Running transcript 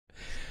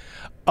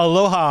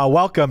Aloha,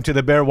 welcome to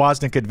the Bear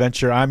Woznick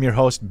Adventure. I'm your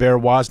host, Bear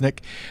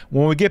Woznick.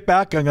 When we get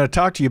back, I'm going to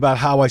talk to you about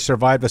how I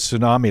survived a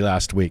tsunami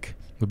last week.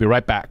 We'll be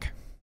right back.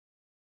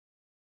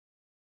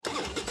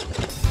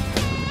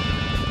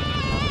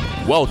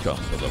 Welcome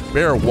to the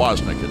Bear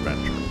Woznick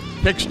Adventure.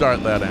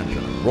 Kickstart that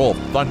engine and roll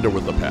thunder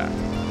with the pack.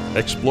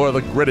 Explore the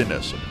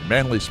grittiness of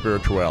manly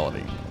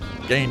spirituality.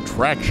 Gain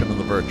traction in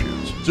the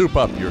virtues. Soup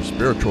up your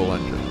spiritual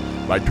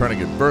engine by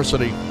turning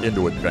adversity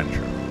into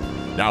adventure.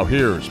 Now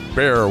here's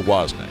Bear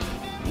Woznick.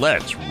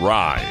 Let's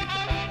ride.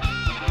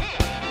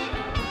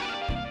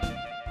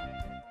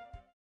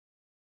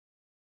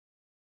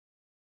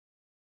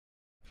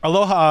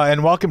 Aloha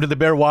and welcome to the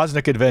Bear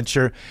Woznick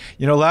Adventure.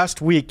 You know,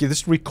 last week,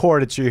 this is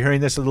recorded, so you're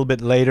hearing this a little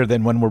bit later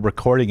than when we're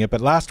recording it,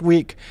 but last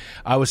week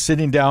I was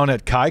sitting down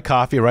at Kai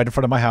Coffee right in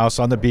front of my house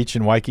on the beach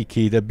in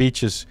Waikiki. The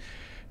beach is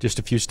just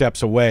a few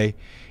steps away,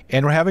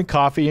 and we're having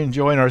coffee,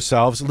 enjoying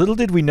ourselves. Little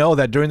did we know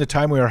that during the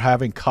time we were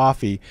having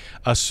coffee,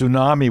 a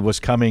tsunami was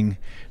coming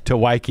to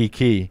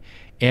Waikiki.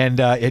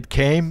 And it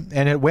came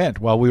and it went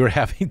while we were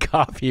having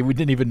coffee. We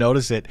didn't even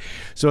notice it.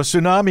 So a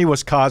tsunami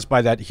was caused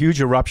by that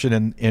huge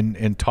eruption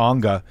in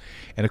Tonga.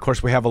 And of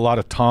course, we have a lot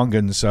of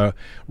Tongans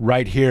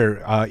right here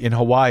in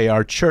Hawaii.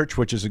 Our church,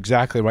 which is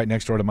exactly right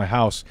next door to my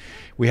house,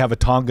 we have a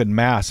Tongan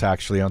mass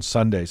actually on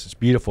Sundays. It's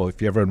beautiful if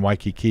you're ever in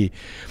Waikiki.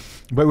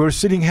 But we were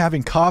sitting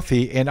having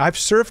coffee, and I've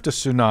surfed a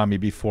tsunami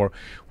before.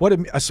 What a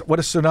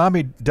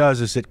tsunami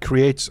does is it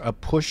creates a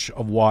push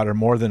of water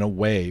more than a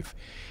wave.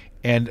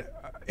 And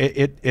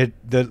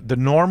the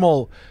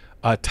normal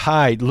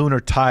tide, lunar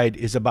tide,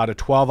 is about a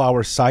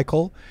 12-hour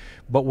cycle,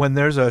 but when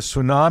there's a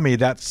tsunami,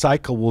 that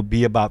cycle will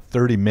be about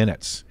 30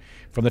 minutes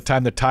from the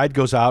time the tide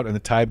goes out and the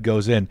tide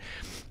goes in.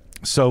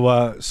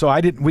 So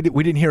we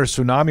didn't hear a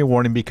tsunami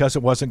warning because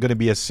it wasn't going to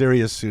be a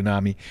serious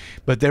tsunami,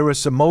 but there was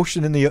some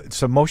motion in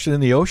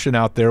the ocean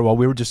out there while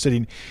we were just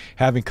sitting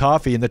having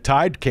coffee, and the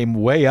tide came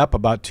way up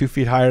about 2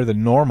 feet higher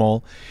than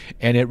normal,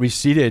 and it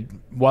receded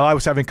while I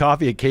was having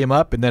coffee. It came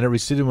up and then it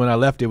receded. When I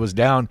left, it was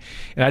down,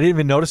 and I didn't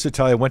even notice it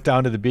till I went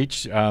down to the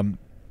beach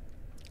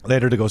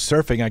later to go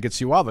surfing. I could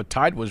see, wow, the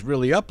tide was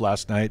really up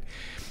last night.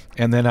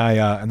 And then I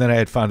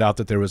had found out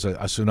that there was a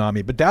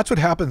tsunami. But that's what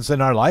happens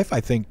in our life, I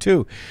think,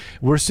 too.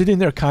 We're sitting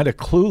there kind of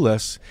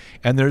clueless,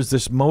 and there's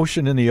this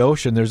motion in the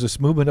ocean. There's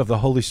this movement of the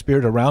Holy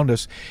Spirit around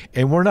us,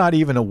 and we're not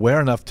even aware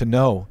enough to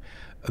know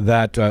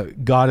that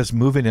God is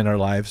moving in our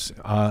lives,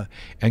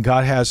 and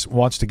God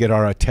wants to get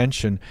our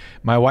attention.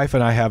 My wife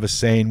and I have a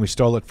saying, we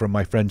stole it from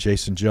my friend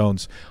Jason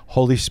Jones,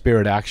 Holy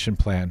Spirit Action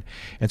Plan.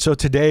 And so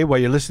today, while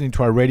you're listening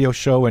to our radio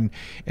show, and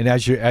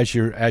as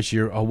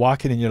you're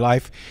walking in your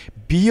life,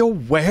 be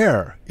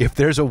aware if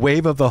there's a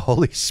wave of the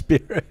Holy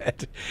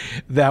Spirit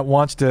that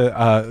wants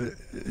to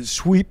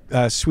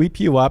sweep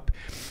you up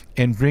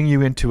and bring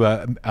you into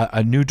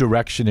a new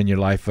direction in your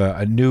life,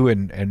 a new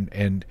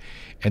and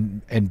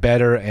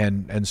better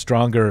and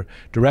stronger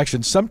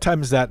direction.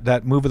 Sometimes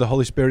that move of the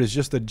Holy Spirit is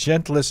just the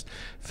gentlest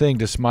thing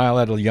to smile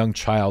at a young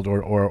child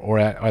or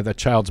at the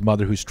child's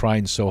mother who's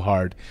trying so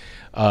hard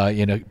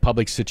in a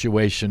public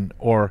situation,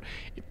 or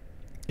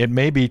it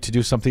may be to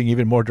do something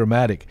even more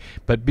dramatic.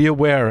 But be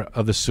aware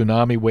of the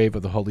tsunami wave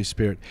of the Holy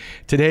Spirit.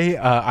 Today,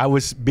 I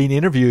was being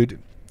interviewed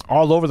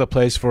all over the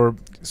place for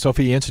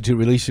Sophia Institute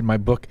releasing my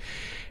book,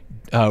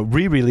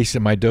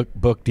 re-releasing my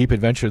book, Deep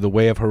Adventure, The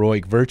Way of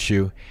Heroic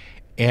Virtue.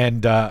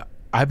 And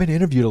I've been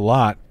interviewed a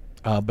lot,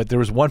 but there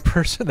was one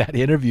person that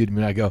interviewed me,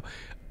 and I go,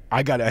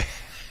 I got to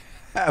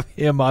have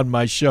him on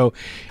my show.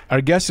 Our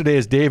guest today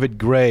is David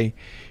Gray.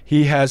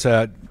 He has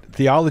a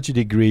theology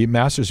degree,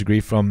 master's degree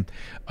from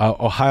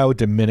Ohio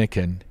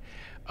Dominican.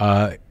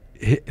 The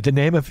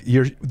name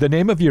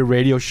of your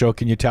radio show,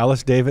 can you tell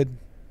us, David?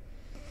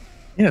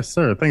 Yes,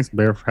 sir. Thanks,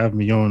 Bear, for having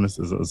me on. It's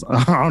an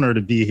honor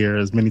to be here.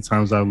 As many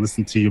times I've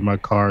listened to you in my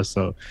car,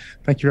 so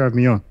thank you for having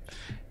me on.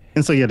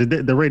 And so, yeah,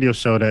 the radio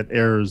show that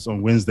airs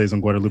on Wednesdays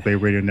on Guadalupe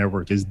Radio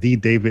Network is The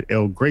David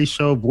L. Gray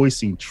Show,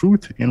 voicing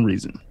truth and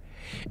reason.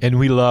 And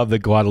we love the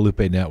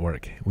Guadalupe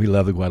Network. We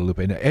love the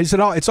Guadalupe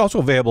Network. It's also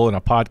available in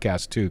a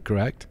podcast too,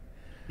 correct?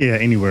 Yeah,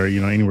 anywhere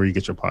you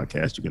get your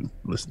podcast, you can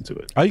listen to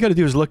it. All you got to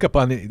do is look up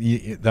on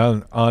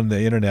the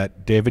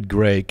internet, David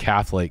Gray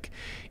Catholic,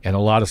 and a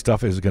lot of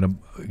stuff is gonna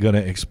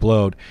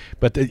explode.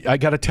 But I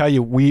got to tell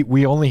you,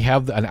 we only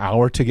have an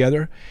hour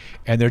together,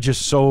 and it's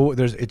just so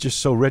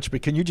rich.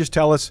 But can you just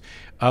tell us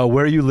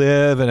where you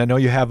live? And I know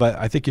you have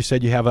I think you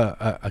said you have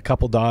a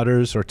couple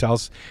daughters, or tell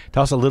us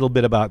a little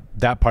bit about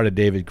that part of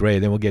David Gray.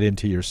 Then we'll get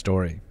into your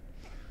story.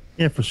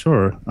 Yeah, for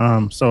sure.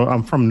 So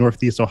I'm from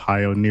Northeast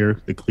Ohio,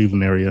 near the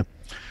Cleveland area.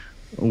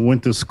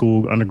 Went to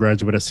school,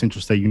 undergraduate at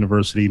Central State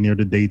University near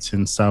the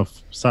Dayton,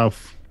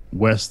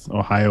 southwest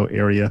Ohio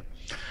area.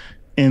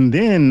 And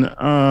then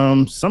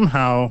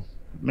somehow,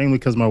 mainly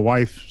because my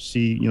wife,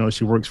 she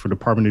works for the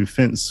Department of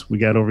Defense, we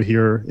got over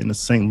here in the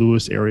St.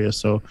 Louis area.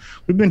 So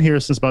we've been here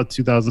since about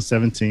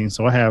 2017.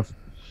 So I have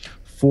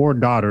 4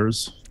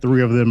 daughters,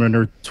 3 of them are in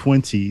their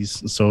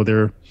 20s. So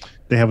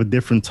they have a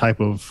different type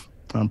of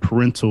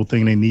parental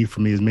thing they need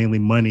from me, is mainly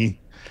money.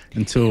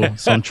 until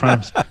so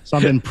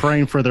I've been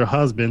praying for their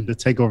husband to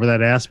take over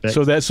that aspect.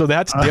 So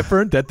that's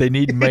different, that they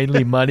need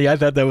mainly money. I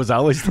thought that was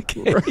always the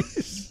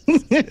case.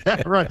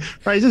 Right.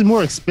 It's just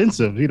more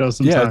expensive,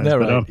 sometimes. Yeah,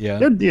 but,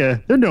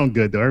 right. They're doing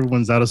good though.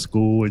 Everyone's out of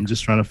school and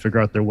just trying to figure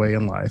out their way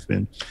in life.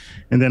 And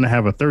then I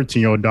have a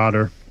 13-year-old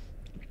daughter,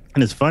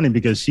 and it's funny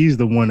because she's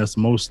the one that's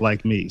most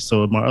like me.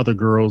 So my other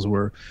girls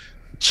were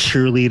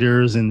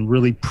cheerleaders and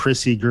really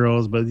prissy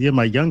girls, but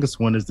my youngest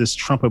one is this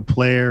trumpet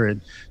player,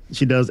 and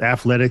she does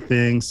athletic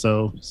things.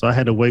 So I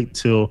had to wait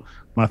till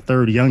my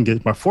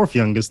fourth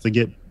youngest to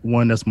get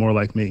one that's more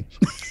like me.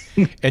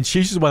 And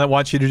she's the one that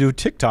wants you to do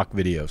TikTok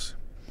videos.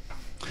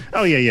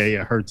 Oh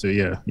yeah, her too.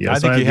 Yeah. I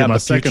so think you have my a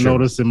second future.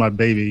 oldest and my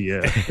baby.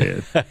 Yeah.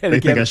 They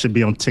think I should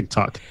be on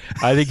TikTok.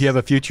 I think you have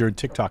a future in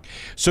TikTok.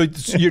 So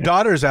your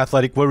daughter is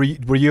athletic. Were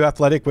you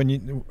athletic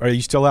are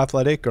you still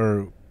athletic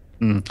or?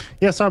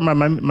 Yeah, so my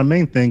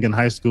main thing in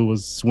high school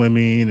was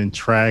swimming and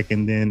track,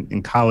 and then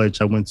in college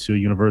I went to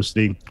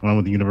university. When I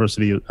went to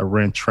university, I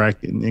ran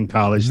track in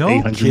college. No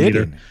 800 kidding!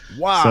 meter.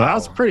 Wow. So I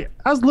was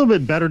a little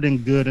bit better than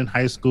good in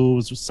high school.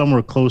 It was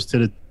somewhere close to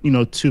the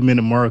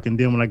 2-minute mark, and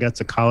then when I got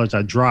to college,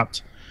 I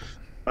dropped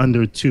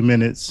under 2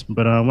 minutes.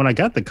 But when I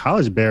got to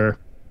college, Bear,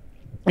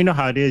 you know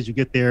how it is. You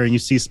get there and you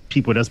see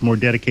people that's more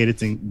dedicated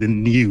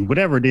than you,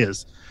 whatever it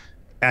is,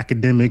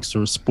 academics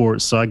or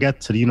sports. So I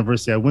got to the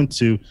university I went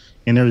to,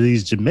 and there were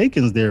these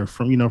Jamaicans there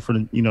from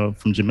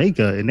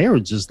Jamaica, and they were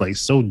just like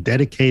so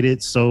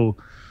dedicated. So,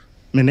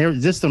 they were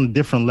just on a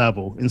different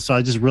level. And so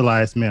I just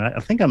realized, man, I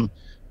think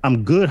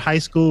I'm good high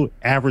school,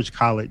 average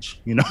college,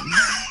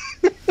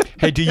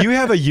 Hey, do you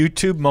have a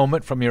YouTube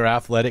moment from your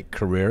athletic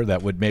career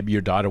that maybe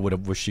your daughter would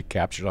have wished she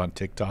captured on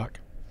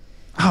TikTok?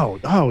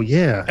 Oh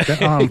yeah.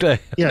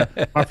 Yeah.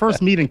 My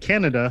first meet in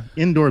Canada,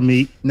 indoor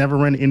meet, never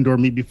ran an indoor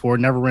meet before,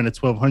 never ran a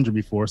 1200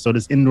 before. So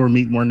this indoor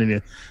meet running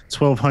a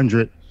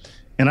 1200.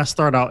 And I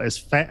start out as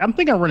fast. I'm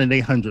thinking I run an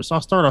 800. So I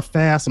start off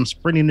fast. I'm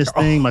sprinting this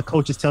thing. My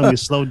coach is telling me to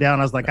slow down.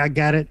 I was like, I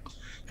got it.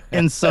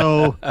 And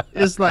so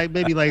it's like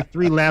maybe like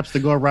 3 laps to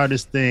go around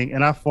this thing,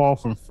 and I fall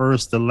from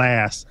first to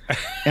last.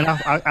 And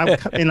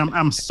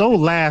I'm so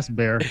last,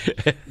 Bear,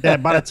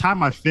 that by the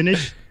time I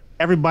finish,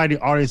 everybody in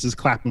the audience is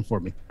clapping for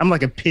me. I'm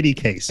like a pity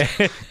case.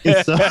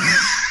 And so,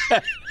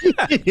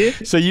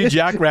 so you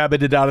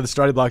jackrabbited out of the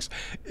starting blocks.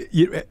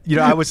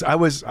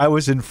 I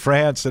was in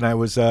France, and I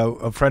was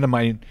a friend of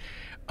mine.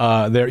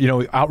 There,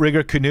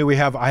 outrigger canoe. I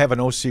have an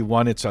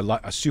OC1. It's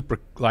a super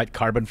light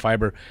carbon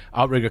fiber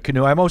outrigger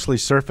canoe. I mostly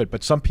surf it,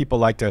 but some people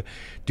like to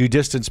do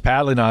distance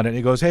paddling on it. And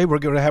he goes, "Hey, we're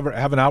going to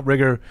have an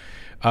outrigger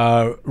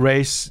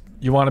race.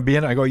 You want to be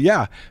in it?" I go,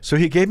 "Yeah." So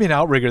he gave me an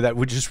outrigger that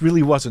just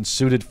really wasn't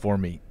suited for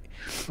me.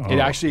 It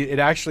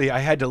actually, I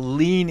had to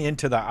lean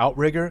into the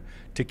outrigger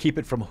to keep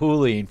it from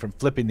from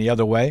flipping the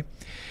other way.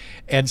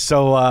 And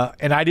so,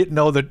 and I didn't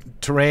know the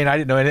terrain. I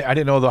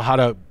didn't know how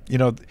to,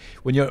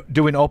 when you're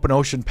doing open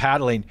ocean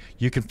paddling,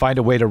 you can find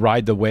a way to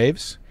ride the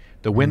waves,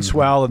 the wind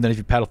swell, and then if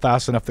you paddle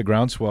fast enough, the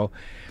ground swell.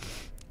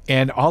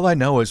 And all I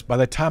know is by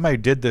the time I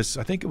did this,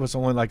 I think it was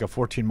only like a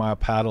 14-mile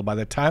paddle. By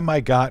the time I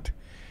got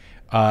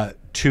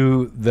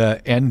to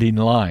the ending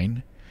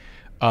line,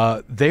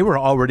 they were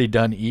already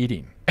done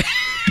eating.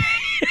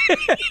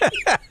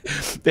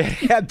 They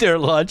had their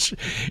lunch,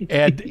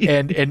 and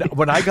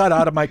when I got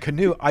out of my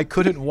canoe, I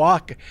couldn't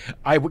walk.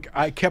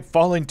 I kept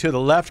falling to the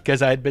left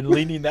because I had been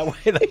leaning that way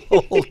the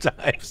whole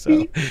time.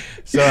 So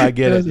I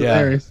get it. Yeah,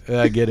 hilarious.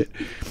 I get it.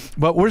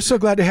 But we're so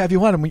glad to have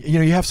you on. And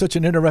you have such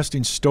an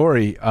interesting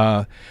story.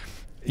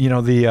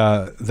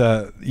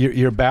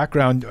 Your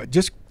background.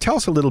 Just tell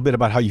us a little bit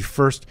about how you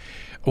first.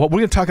 Well, we're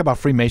going to talk about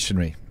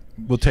Freemasonry.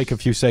 We'll take a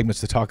few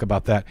segments to talk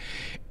about that,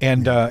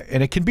 and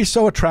it can be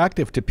so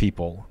attractive to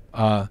people.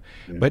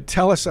 But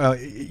tell us,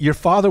 your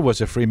father was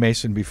a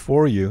Freemason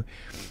before you,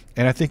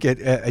 and I think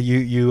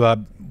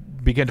you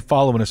began to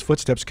follow in his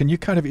footsteps. Can you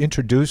kind of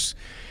introduce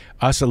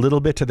us a little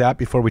bit to that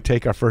before we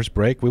take our first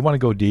break? We want to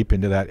go deep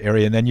into that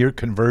area, and then your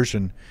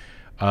conversion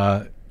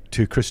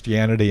to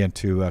Christianity and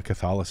to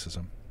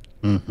Catholicism.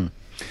 Mm-hmm.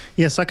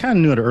 Yes, I kind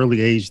of knew at an early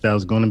age that I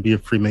was going to be a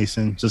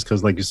Freemason, just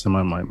because, like you said,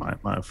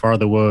 my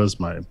father was,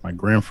 my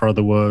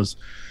grandfather was,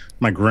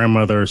 my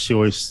grandmother. She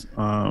always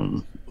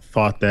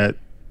thought that,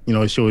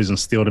 she always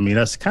instilled in me.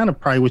 That's kind of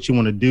probably what you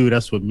want to do.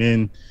 That's what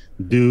men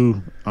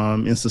do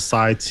in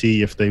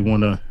society if they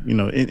want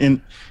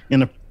to,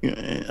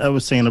 I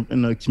would say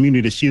in the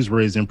community that she was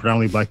raised in,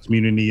 predominantly Black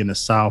community in the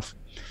South.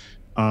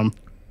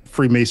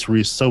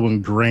 Freemasonry is so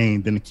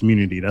ingrained in the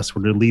community. That's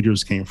where the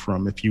leaders came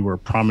from. If you were a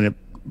prominent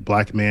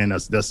Black man,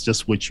 that's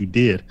just what you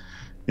did.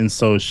 And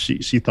so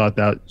she thought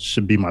that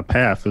should be my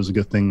path. It was a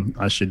good thing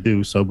I should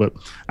do. So, but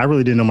I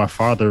really didn't know my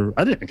father.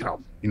 I didn't,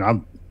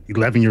 I'm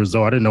 11 years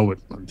old. I didn't know what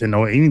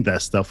any of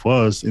that stuff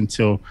was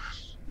until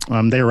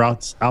they were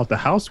out the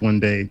house one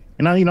day.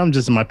 And I'm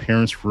just in my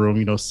parents'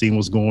 room, seeing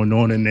what's going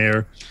on in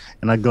there.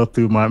 And I go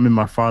through I'm in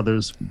my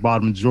father's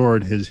bottom drawer,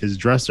 his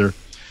dresser,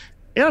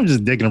 and I'm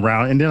just digging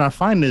around. And then I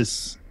find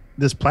this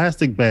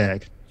plastic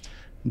bag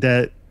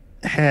that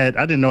I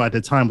didn't know at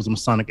the time it was a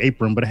Masonic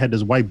apron, but it had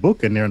this white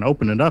book in there, and I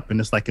open it up and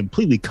it's like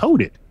completely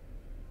coated.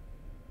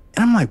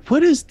 And I'm like,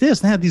 what is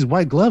this? And I had these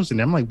white gloves in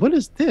there. I'm like, what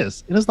is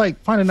this? And it's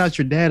like finding out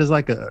your dad is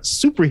like a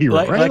superhero,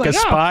 like, right? Like a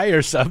spy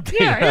or something.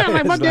 Yeah,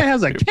 like my dad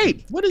has a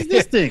cape. What is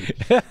this thing?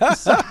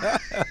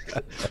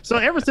 So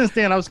ever since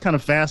then, I was kind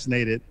of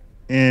fascinated.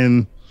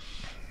 And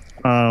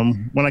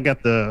when I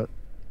got to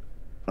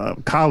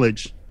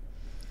college,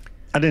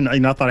 I didn't,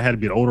 I thought I had to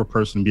be an older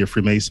person to be a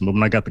Freemason. But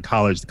when I got to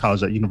college,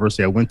 that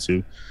university I went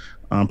to,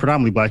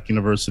 predominantly black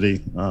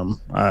university,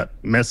 I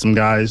met some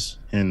guys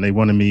and they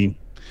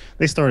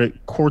started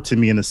courting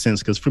me in a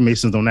sense, because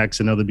Freemasons don't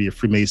actually know to be a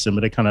Freemason,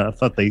 but I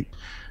thought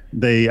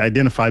they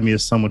identified me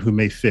as someone who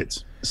may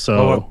fit.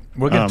 So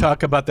we're going to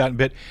talk about that in a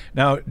bit.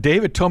 Now,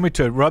 David told me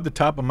to rub the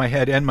top of my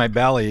head and my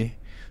belly,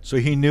 so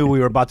he knew we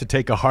were about to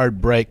take a hard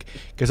break,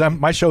 because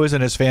my show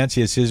isn't as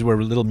fancy as his, where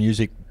a little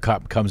music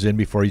comes in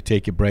before you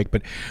take your break.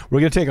 But we're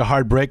going to take a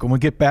hard break. When we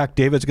get back,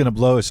 David's going to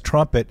blow his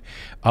trumpet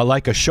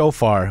like a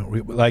shofar,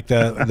 like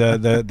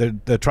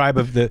the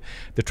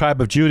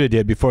tribe of Judah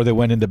did before they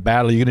went into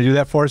battle. You going to do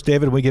that for us,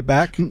 David, when we get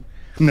back?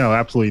 No,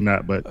 absolutely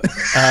not. But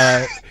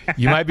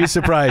you might be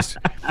surprised.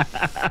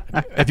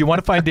 If you want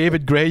to find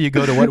David Gray, you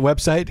go to what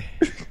website?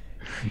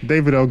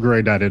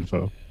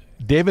 davidlgray.info.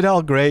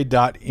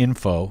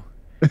 davidlgray.info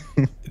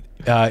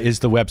is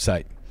the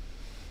website,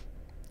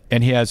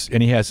 and he has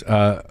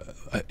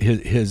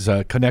his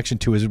connection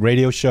to his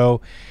radio show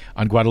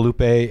on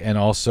Guadalupe, and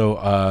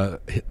also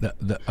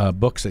the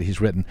books that he's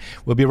written.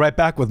 We'll be right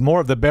back with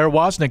more of the Bear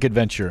Woznick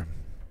adventure.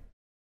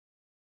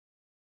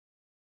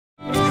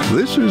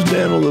 This is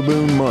Daniel the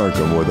Boone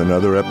Markham with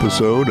another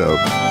episode of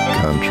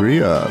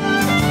Country Up.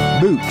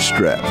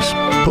 Bootstraps.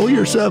 Pull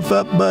yourself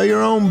up by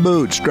your own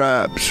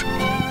bootstraps.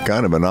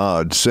 Kind of an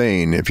odd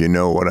saying, if you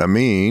know what I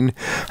mean.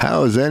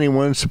 How is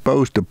anyone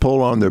supposed to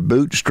pull on their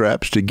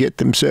bootstraps to get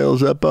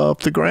themselves up off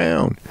the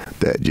ground?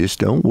 That just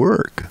don't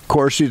work. Of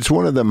course, it's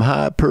one of them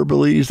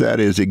hyperboles that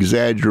is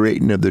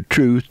exaggerating of the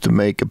truth to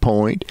make a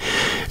point.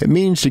 It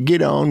means to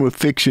get on with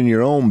fixing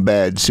your own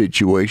bad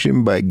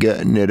situation by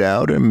gutting it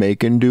out and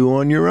making do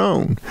on your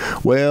own.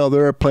 Well,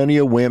 there are plenty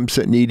of wimps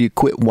that need to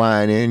quit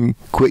whining,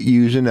 quit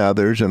using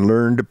others, and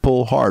learn to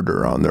pull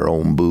harder on their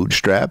own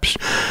bootstraps.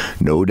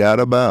 No doubt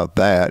about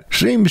that.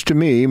 Seems to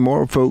me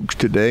more folks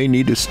today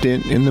need a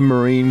stint in the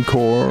Marine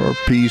Corps or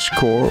Peace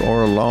Corps,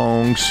 or a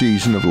long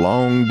season of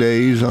long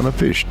days on a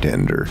fish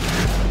tender.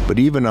 But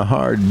even a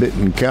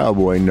hard-bitten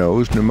cowboy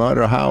knows, no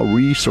matter how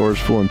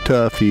resourceful and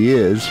tough he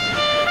is,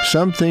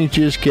 some things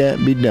just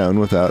can't be done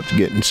without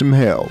getting some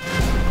help.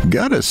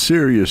 Got a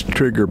serious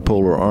trigger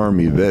puller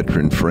Army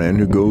veteran friend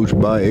who goes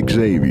by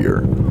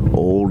Xavier.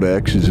 Old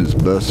X's is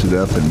busted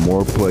up in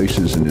more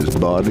places in his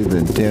body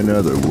than 10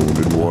 other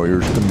wounded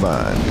warriors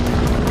combined.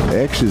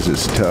 X is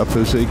as tough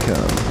as they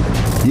come.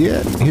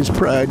 Yet, his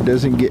pride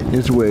doesn't get in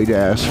his way to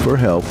ask for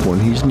help when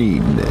he's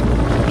needing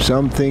it.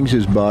 Some things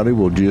his body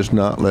will just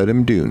not let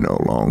him do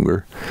no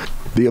longer.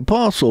 The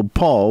Apostle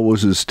Paul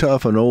was as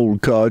tough an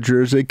old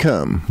codger as they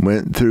come.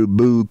 Went through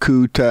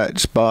boo-coo tight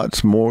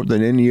spots more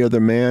than any other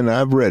man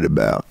I've read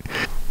about.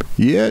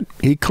 Yet,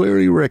 he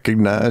clearly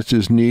recognized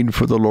his need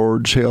for the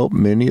Lord's help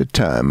many a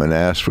time and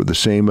asked for the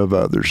same of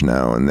others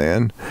now and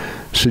then.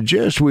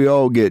 Suggest we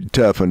all get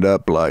toughened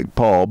up like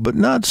Paul, but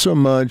not so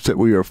much that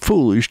we are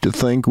foolish to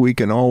think we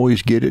can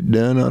always get it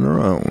done on our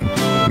own.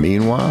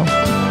 Meanwhile,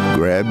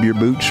 grab your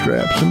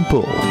bootstraps and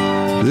pull.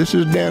 This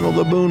is Daniel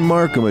the Boone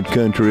Markham at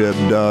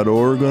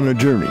CountryUp.org on a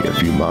journey a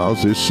few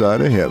miles this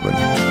side of heaven.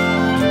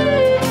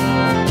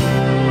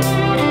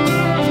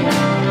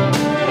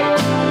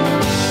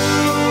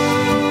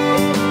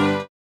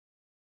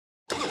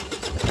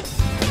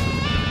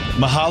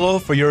 Mahalo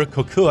for your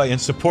kokua in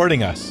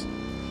supporting us.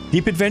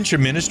 Deep Adventure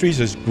Ministries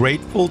is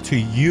grateful to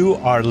you,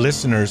 our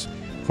listeners,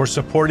 for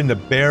supporting the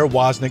Bear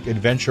Woznick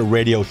Adventure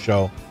radio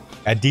show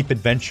at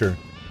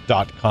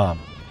deepadventure.com.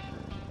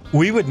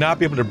 We would not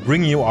be able to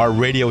bring you our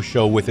radio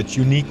show with its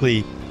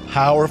uniquely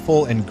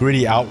powerful and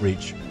gritty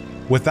outreach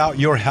without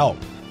your help.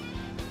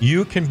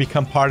 You can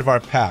become part of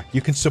our pack.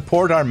 You can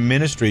support our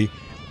ministry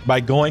by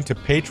going to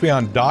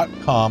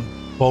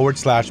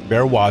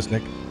patreon.com/Bear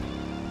Woznick,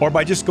 or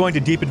by just going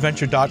to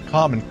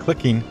deepadventure.com and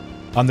clicking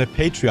on the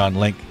Patreon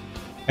link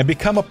and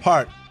become a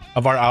part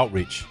of our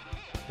outreach.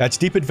 That's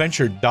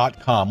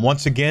deepadventure.com.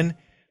 Once again,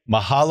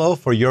 mahalo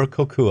for your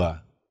kokua.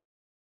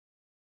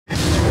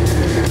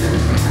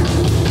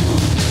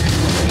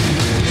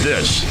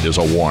 This is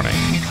a warning.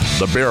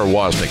 The Bear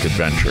Woznick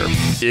adventure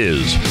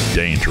is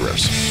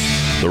dangerous.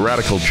 The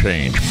radical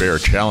change Bear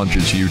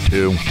challenges you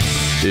to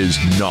is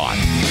not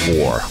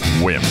for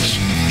wimps.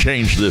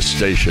 Change this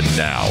station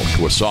now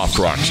to a soft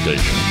rock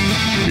station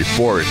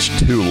before it's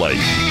too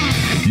late.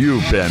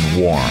 You've been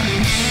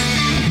warned.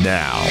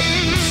 Now,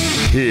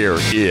 here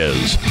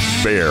is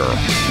Bear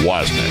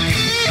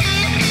Woznick.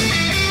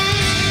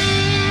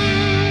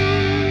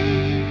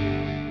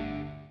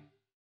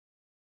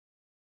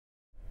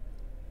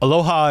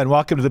 Aloha and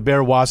welcome to the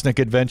Bear Woznick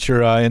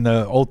adventure. In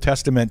the Old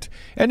Testament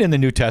and in the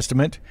New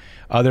Testament,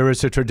 there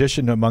is a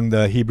tradition among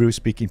the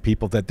Hebrew-speaking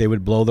people that they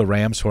would blow the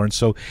ram's horn.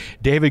 So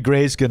David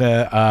Gray's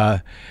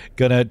gonna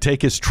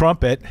take his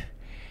trumpet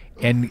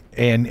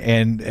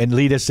and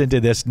lead us into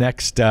this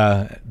next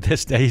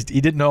this.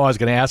 He didn't know I was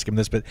going to ask him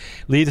this, but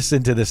lead us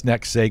into this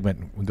next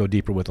segment and go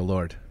deeper with the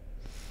Lord.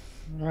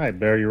 All right,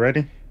 Bear, you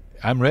ready?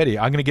 I'm ready.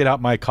 I'm going to get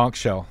out my conch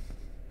shell.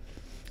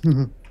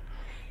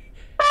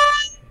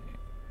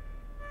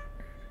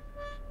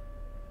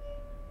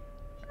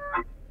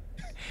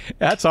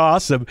 That's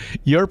awesome.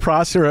 Your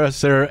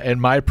processor and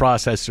my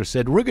processor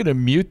said we're going to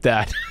mute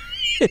that.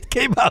 It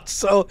came out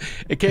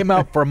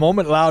for a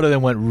moment loud and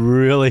then went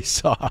really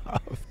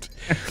soft.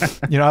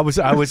 You know, I was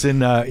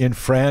in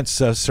France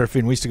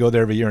surfing. We used to go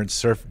there every year and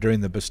surf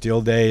during the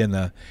Bastille Day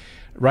and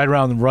right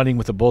around running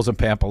with the bulls in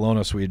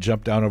Pamplona. So we'd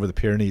jump down over the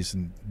Pyrenees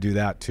and do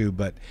that too.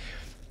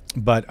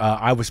 But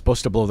I was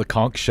supposed to blow the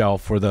conch shell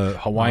for the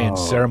Hawaiian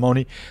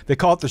ceremony. They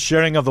call it the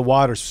sharing of the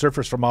water.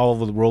 Surfers from all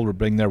over the world would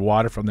bring their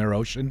water from their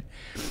ocean,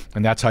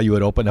 and that's how you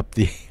would open up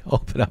the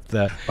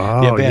event.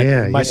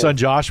 Yeah, My son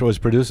Joshua was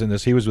producing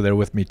this. He was there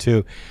with me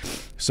too.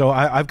 So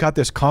I've got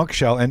this conch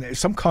shell, and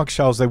some conch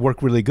shells, they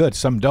work really good.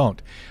 Some don't.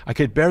 I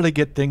could barely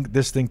get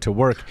this thing to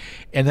work.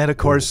 And then, of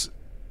course,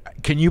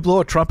 can you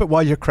blow a trumpet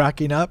while you're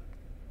cracking up?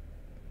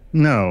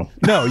 No,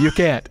 you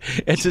can't.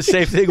 It's the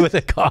same thing with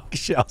a conch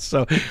shell.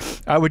 So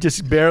I would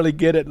just barely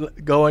get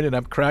it going, and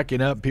I'm cracking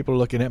up. People are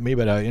looking at me,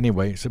 but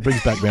anyway, so it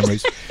brings back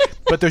memories.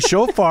 But the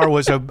shofar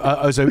is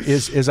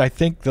I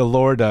think the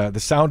Lord, the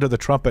sound of the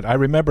trumpet. I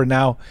remember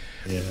now,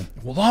 a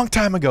long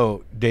time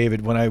ago,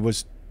 David, when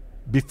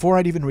before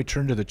I'd even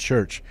returned to the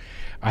church,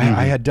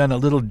 I had done a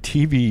little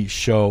TV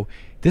show.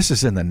 This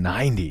is in the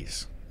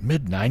 90s,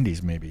 mid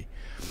 90s maybe.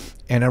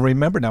 And I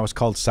remember now it's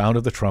called Sound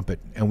of the Trumpet.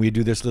 And we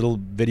do this little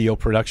video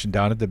production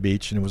down at the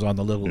beach, and it was on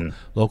the little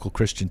local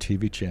Christian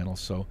TV channel.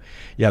 So,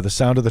 yeah, the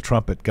Sound of the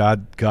Trumpet.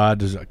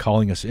 God is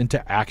calling us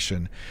into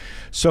action.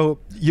 So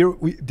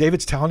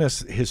David's telling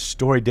us his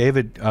story.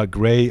 David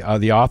Gray,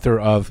 the author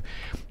of,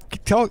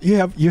 tell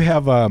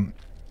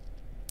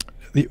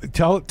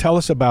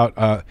us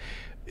about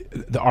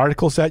the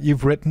articles that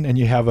you've written, and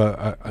you have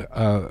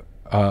a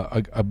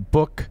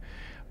book.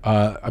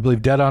 I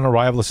believe Dead on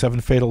Arrival, The Seven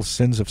Fatal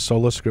Sins of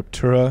Sola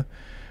Scriptura.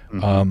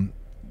 Can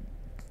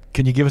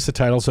you give us the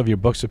titles of your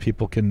books so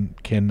people can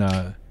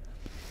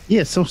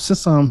Yeah, so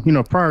since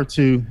prior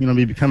to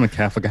me becoming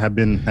Catholic, I've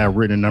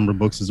written a number of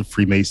books as a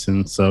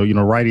Freemason. So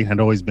writing had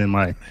always been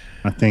my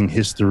thing,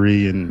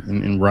 history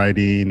and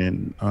writing,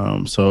 and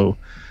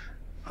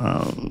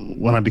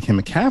when I became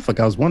a Catholic,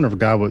 I was wondering if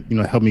God would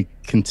help me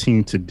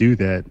continue to do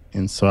that,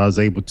 and so I was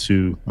able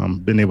to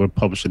been able to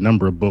publish a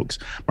number of books.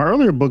 My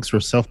earlier books were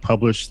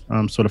self-published.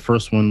 So the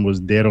first one was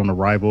Dead on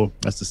Arrival.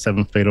 That's the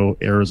Seven Fatal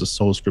Errors of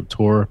Sola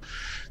Scriptura.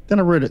 Then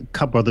I read a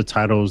couple other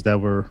titles that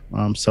were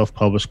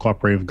self-published,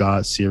 Cooperative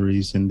God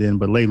series,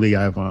 but lately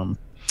I've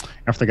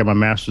after I got my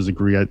master's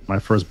degree, my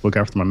first book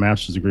after my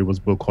master's degree was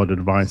a book called The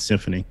Divine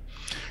Symphony.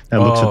 That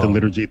looks at the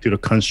liturgy through the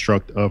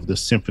construct of the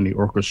symphony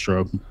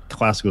orchestra,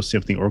 classical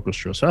symphony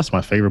orchestra. So that's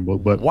my favorite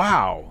book. But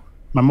wow,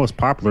 my most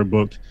popular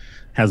book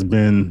has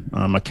been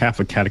a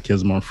Catholic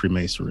Catechism on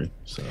Freemasonry.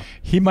 So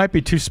he might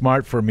be too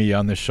smart for me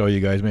on this show,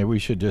 you guys. Maybe we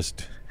should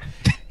just.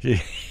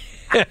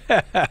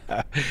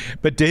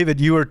 But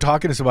David, you were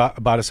talking to us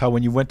about how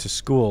when you went to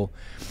school,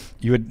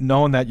 you had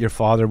known that your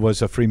father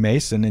was a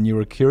Freemason, and you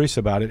were curious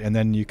about it, and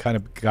then you kind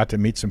of got to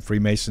meet some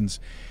Freemasons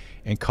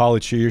in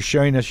college. So you're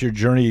sharing us your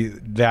journey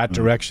that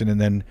direction, and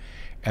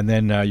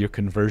then your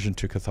conversion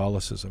to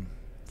Catholicism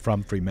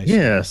from Freemasonry.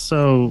 Yeah,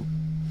 so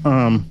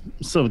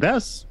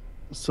that's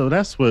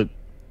what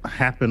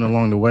happened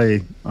along the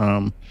way.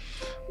 I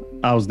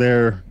was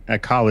there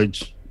at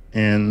college,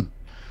 and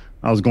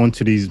I went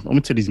to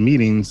these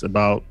meetings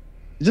about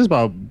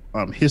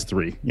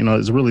history.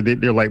 It's really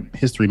they're like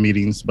history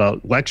meetings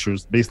about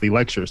lectures, basically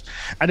lectures.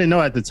 I didn't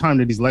know at the time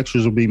that these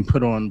lectures were being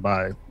put on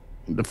by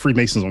the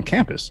Freemasons on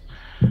campus.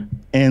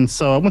 And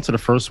so I went to the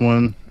first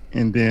one,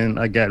 and then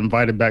I got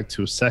invited back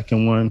to a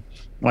second one.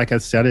 Like I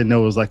said, I didn't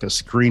know it was like a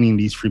screening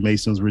these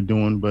Freemasons were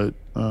doing, but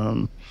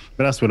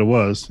that's what it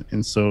was.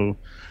 And so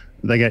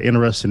they got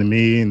interested in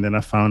me, and then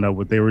I found out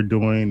what they were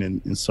doing.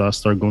 And so I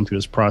started going through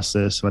this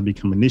process, and I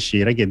become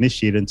initiated. I get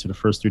initiated into the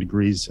first 3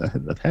 degrees.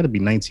 That had to be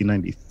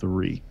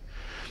 1993.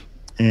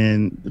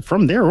 And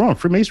from there on,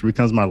 Freemasonry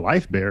becomes my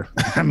life, Bear.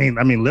 I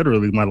mean,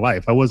 literally my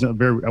life. I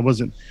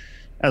wasn't,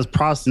 as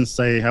Protestants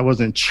say, I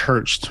wasn't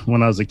churched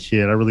when I was a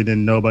kid. I really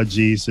didn't know about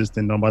Jesus,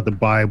 didn't know about the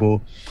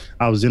Bible.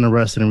 I was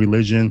interested in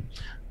religion.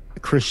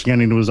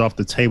 Christianity was off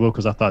the table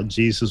because I thought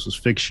Jesus was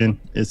fiction.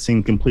 It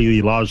seemed completely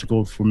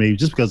illogical for me,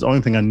 just because the only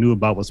thing I knew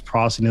about was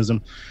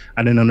Protestantism.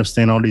 I didn't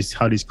understand how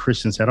these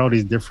Christians had all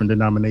these different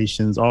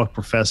denominations, all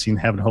professing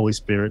having the Holy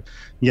Spirit,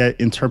 yet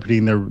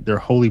interpreting their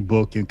holy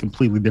book in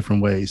completely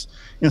different ways.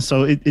 And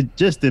so it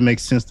just didn't make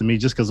sense to me,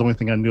 just because the only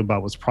thing I knew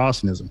about was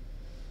Protestantism.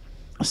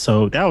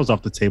 So that was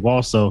off the table.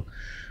 Also,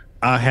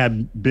 I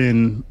had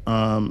been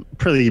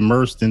pretty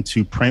immersed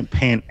into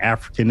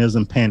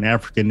Pan-Africanism.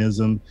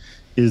 Pan-Africanism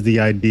is the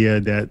idea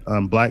that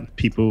Black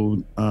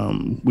people,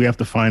 we have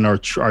to find our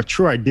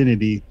true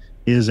identity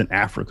is in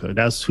Africa.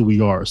 That's who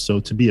we are. So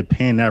to be a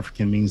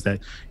Pan-African means that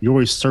you're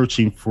always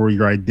searching for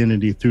your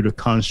identity through the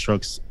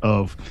constructs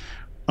of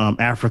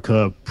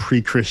Africa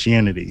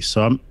pre-Christianity.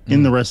 So I'm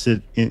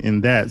interested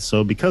in that.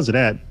 So because of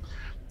that,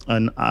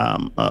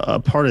 a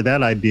part of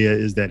that idea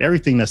is that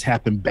everything that's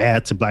happened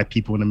bad to Black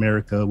people in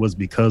America was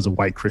because of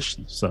white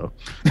Christians. So,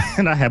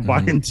 and I had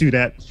bought into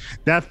that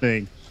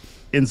thing.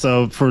 And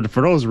so for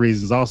those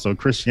reasons also,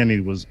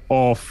 Christianity was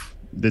off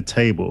the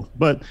table.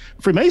 But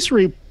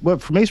Freemasonry,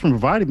 what Freemasonry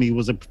provided me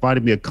was it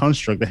provided me a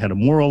construct that had a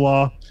moral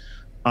law.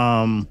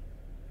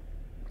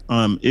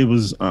 It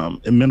was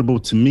amenable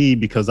to me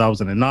because I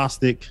was an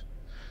agnostic.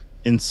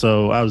 And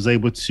so I was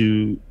able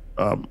to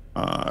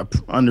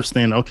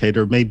understand, okay,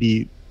 there may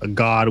be a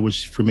God,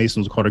 which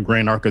Freemasons called a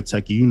grand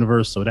architect of the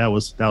universe. So that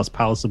was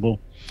palatable.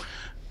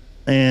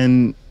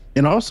 And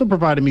it also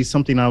provided me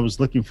something I was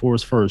looking for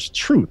as far as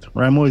truth,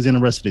 right? I'm always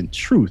interested in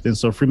truth. And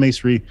so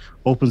Freemasonry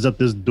opens up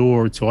this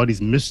door to all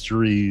these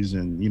mysteries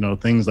and, you know,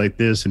 things like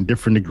this in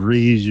different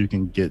degrees you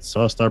can get.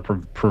 So I start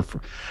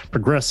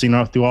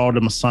progressing through all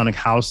the Masonic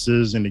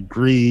houses and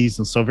degrees.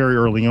 And so very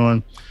early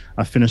on,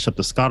 I finished up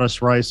the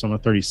Scottish Rite, so I'm a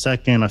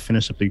 32nd. I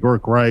finished up the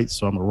York Rite,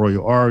 so I'm a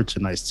Royal Arch, a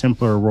Knights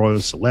Templar, a Royal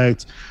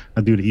Select.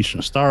 I do the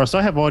Eastern Star. So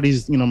I have all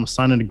these, you know,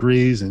 Masonic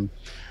degrees. And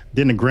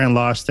then the Grand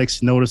Lodge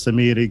takes notice of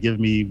me. They give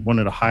me one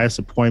of the highest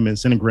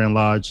appointments in the Grand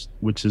Lodge,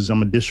 which is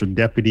I'm a district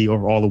deputy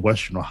over all of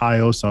Western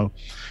Ohio. So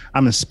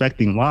I'm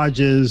inspecting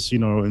lodges, you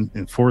know, and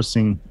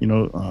enforcing, you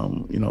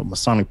know,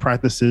 Masonic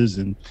practices.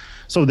 And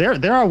so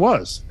there I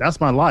was.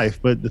 That's my life.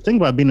 But the thing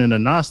about being an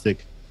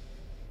agnostic,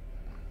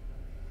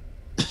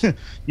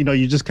 you know,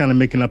 you're just kind of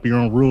making up your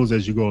own rules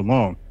as you go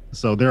along.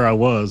 So there I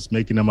was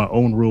making up my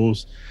own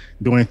rules,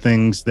 doing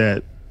things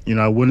that, you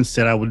know, I wouldn't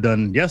say I would have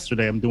done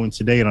yesterday. I'm doing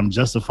today, and I'm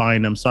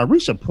justifying them. So I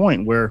reached a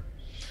point where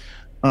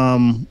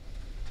my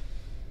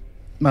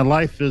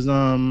life is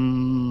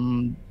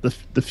the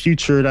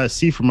future that I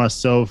see for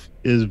myself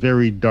is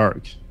very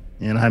dark,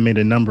 and I made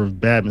a number of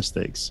bad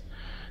mistakes,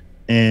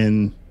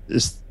 and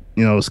it's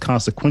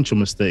consequential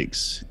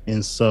mistakes.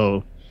 And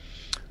so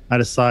I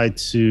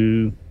decided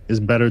it's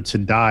better to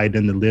die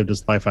than to live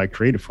this life I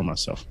created for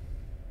myself.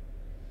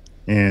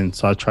 And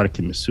so I try to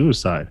commit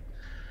suicide.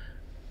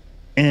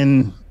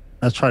 And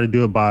I try to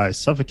do it by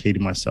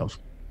suffocating myself.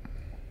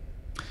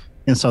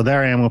 And so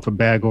there I am with a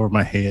bag over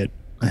my head.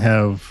 I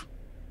have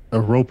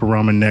a rope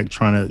around my neck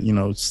trying to, you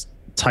know,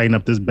 tighten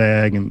up this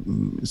bag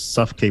and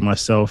suffocate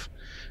myself.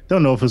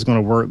 Don't know if it's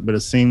going to work, but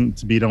it seemed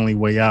to be the only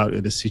way out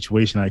of the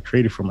situation I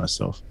created for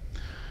myself.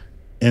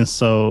 And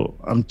so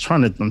I'm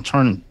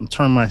turning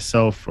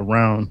myself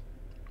around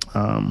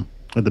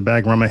with the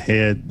bag around my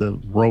head, the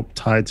rope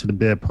tied to the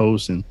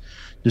bedpost, and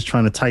just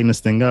trying to tighten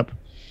this thing up.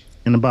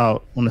 And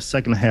about on the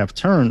second half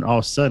turn, all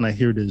of a sudden I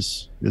hear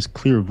this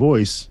clear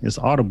voice. It's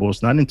audible.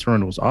 It's not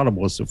internal. It's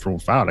audible. It's from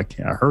without. I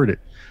heard it.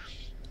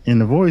 And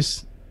the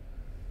voice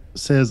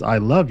says, "I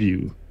love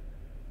you.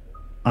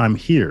 I'm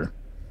here,"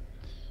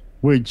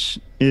 which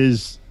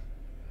is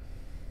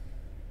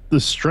the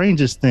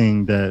strangest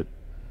thing that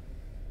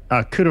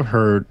I could have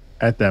heard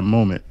at that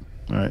moment,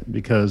 right?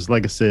 Because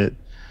like I said,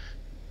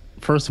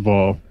 first of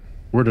all,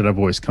 where did that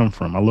voice come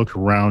from? I look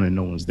around and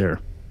no one's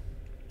there.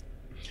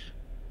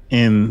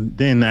 And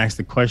then I asked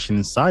the question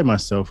inside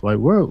myself, like,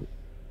 well,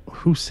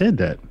 who said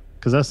that?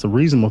 Because that's the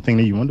reasonable thing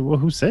that you wonder, well,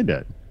 who said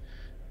that?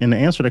 And the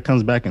answer that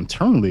comes back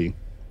internally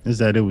is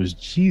that it was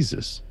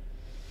Jesus,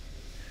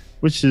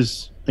 which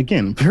is,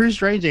 again, very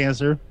strange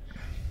answer,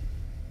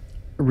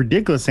 a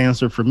ridiculous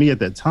answer for me at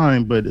that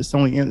time, but it's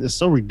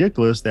so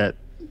ridiculous that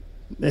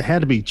it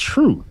had to be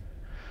true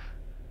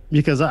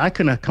because I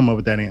could not come up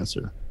with that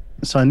answer.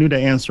 So I knew the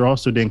answer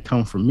also didn't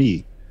come from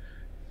me.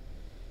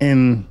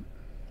 And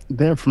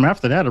then from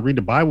after that, I read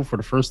the Bible for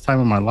the first time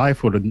in my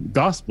life, or the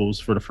Gospels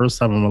for the first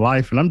time in my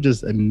life. And I'm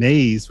just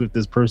amazed with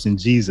this person,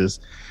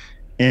 Jesus.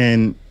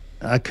 And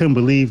I couldn't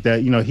believe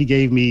that, you know, he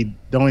gave me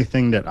the only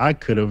thing that I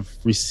could have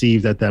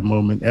received at that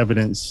moment,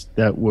 evidence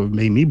that would have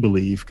made me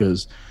believe,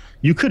 because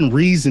you couldn't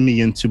reason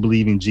me into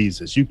believing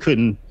Jesus. You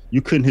couldn't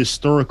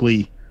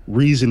historically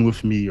reason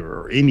with me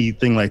or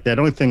anything like that.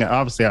 The only thing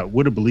obviously I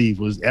would have believed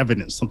was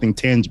evidence, something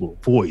tangible,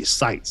 voice,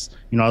 sights.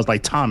 You know, I was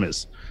like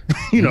Thomas.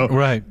 You know,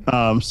 right.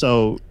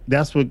 So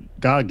that's what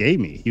God gave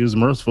me. He was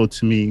merciful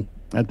to me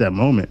at that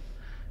moment.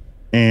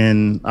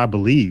 And I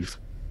believed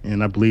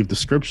the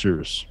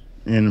scriptures.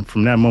 And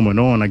from that moment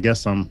on, I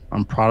guess I'm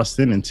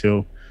Protestant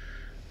until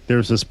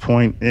there's this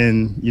point.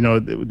 And, you know,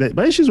 the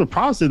issues with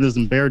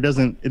Protestantism, Bear, it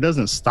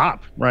doesn't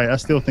stop, right? I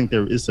still think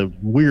it's a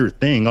weird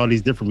thing, all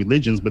these different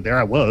religions, but there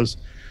I was.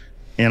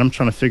 And I'm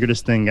trying to figure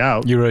this thing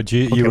out. You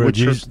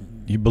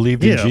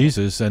believed in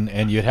Jesus,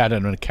 and you had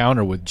an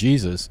encounter with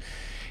Jesus.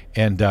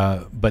 And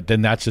but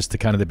then that's just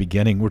the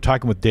beginning. We're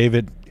talking with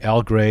David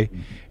L. Gray.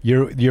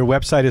 Your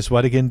website is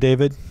what again,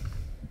 David?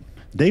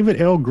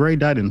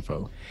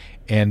 DavidLGray.info.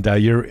 And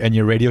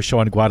your radio show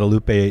on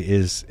Guadalupe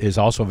is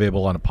also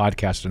available on a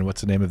podcast. And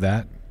what's the name of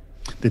that?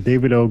 The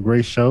David L.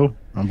 Gray Show.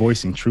 I'm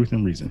voicing truth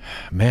and reason.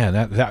 Man,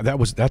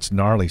 that's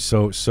gnarly.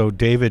 So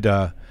David,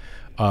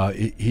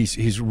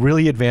 He's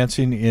really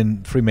advancing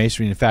in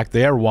Freemasonry. In fact,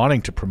 they are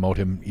wanting to promote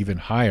him even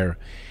higher.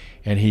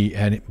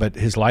 But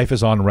his life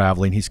is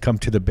unraveling. He's come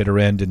to the bitter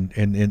end.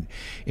 And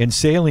in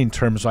sailing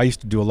terms, I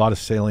used to do a lot of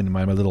sailing in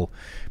my little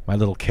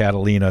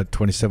Catalina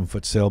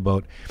 27-foot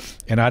sailboat,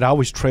 and I'd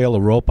always trail a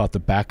rope out the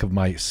back of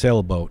my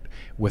sailboat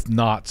with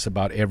knots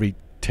about every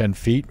 10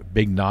 feet,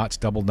 big knots,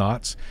 double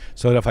knots,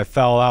 so that if I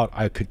fell out,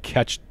 I could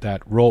catch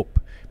that rope,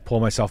 pull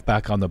myself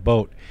back on the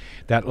boat.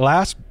 That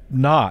last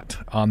knot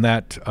on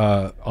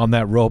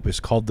that rope is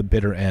called the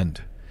bitter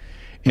end,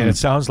 and it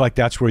sounds like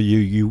that's where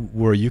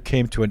you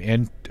came to an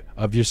end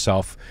of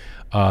yourself,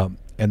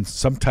 and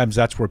sometimes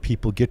that's where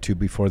people get to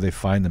before they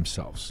find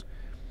themselves.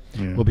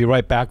 Yeah. We'll be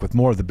right back with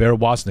more of the Bear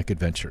Woznick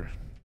Adventure.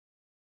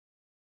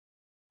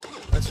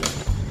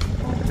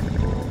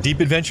 Deep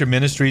Adventure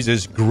Ministries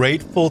is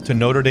grateful to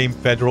Notre Dame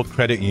Federal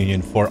Credit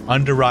Union for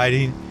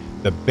underwriting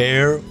the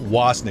Bear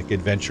Woznick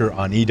Adventure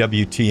on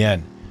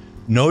EWTN.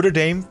 Notre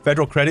Dame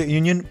Federal Credit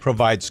Union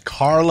provides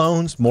car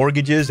loans,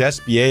 mortgages,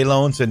 SBA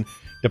loans, and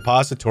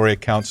depository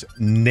accounts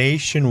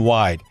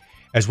nationwide,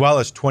 as well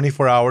as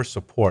 24-hour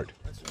support.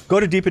 Go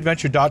to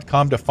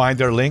deepadventure.com to find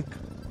their link,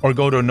 or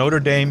go to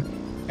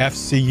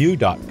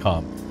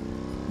NotreDameFCU.com.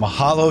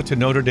 Mahalo to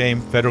Notre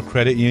Dame Federal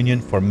Credit Union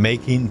for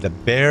making the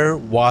Bear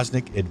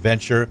Woznick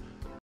Adventure.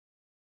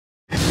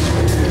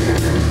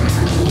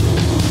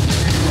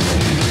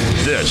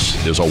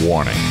 This is a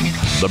warning.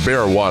 The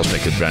Bear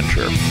Woznick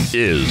Adventure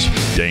is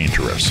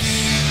dangerous.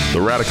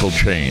 The radical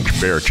change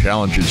Bear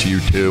challenges you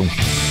to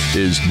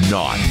is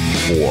not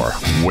for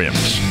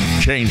wimps.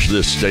 Change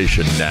this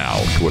station now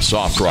to a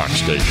soft rock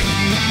station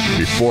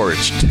before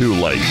it's too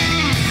late.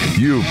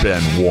 You've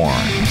been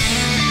warned.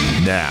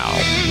 Now,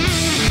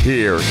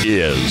 here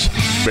is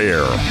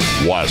Bear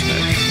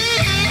Woznick.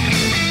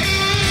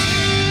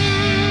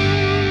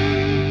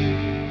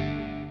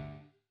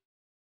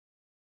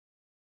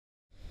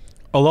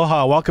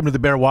 Aloha, welcome to the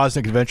Bear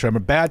Woznick Adventure. I'm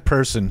a bad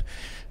person.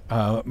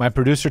 My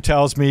producer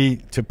tells me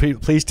to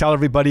please tell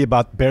everybody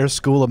about Bear's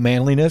School of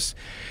Manliness.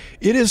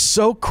 It is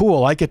so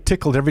cool. I get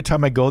tickled every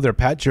time I go there.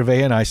 Pat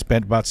Gervais and I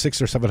spent about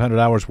 600 or 700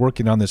 hours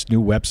working on this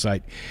new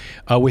website.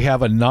 We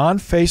have a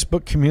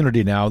non-Facebook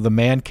community now, the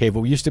Man Cave.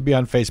 We used to be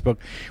on Facebook.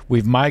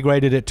 We've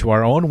migrated it to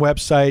our own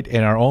website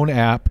and our own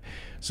app.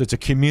 So it's a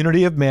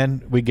community of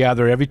men. We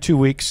gather every 2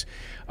 weeks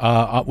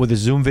with a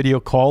Zoom video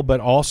call, but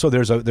also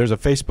there's a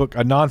Facebook,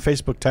 a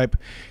non-Facebook type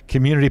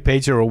community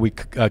page there where we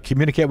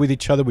communicate with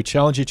each other, we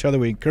challenge each other,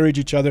 we encourage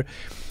each other.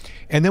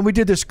 And then we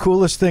did this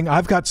coolest thing.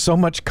 I've got so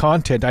much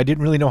content, I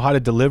didn't really know how to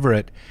deliver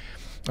it.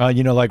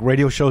 Like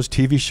radio shows,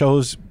 TV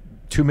shows,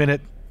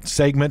 2-minute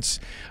segments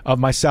of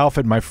myself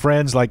and my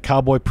friends like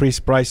Cowboy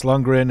Priest Bryce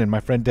Lundgren and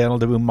my friend Daniel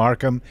DeBoom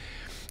Markham.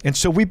 And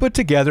so we put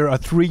together a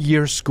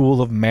 3-year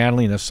school of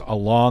manliness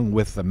along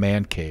with the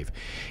Man Cave.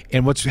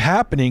 And what's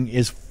happening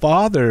is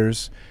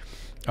fathers,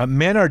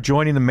 men are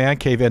joining the Man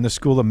Cave and the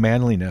School of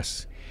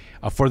Manliness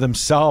for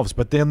themselves,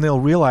 but then they'll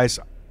realize,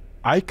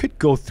 I could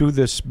go through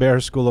this Bear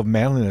School of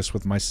Manliness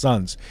with my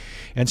sons.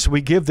 And so we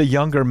give the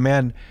younger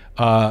men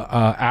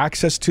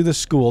access to the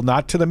school,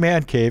 not to the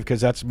Man Cave,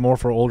 because that's more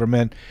for older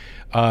men,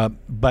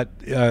 but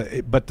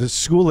the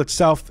school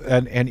itself,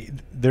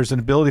 and there's an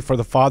ability for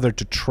the father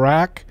to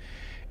track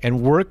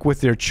and work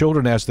with their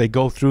children as they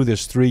go through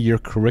this 3-year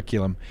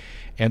curriculum.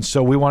 And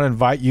so we want to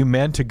invite you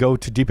men to go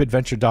to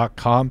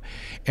deepadventure.com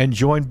and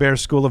join Bear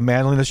School of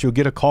Manliness. You'll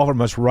get a call from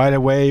us right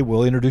away.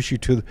 We'll introduce you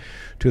to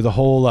the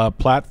whole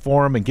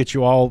platform and get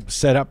you all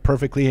set up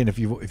perfectly. And if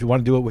you want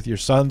to do it with your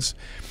sons,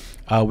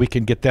 we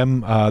can get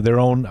them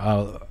their own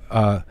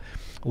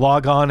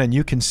log on, and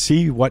you can see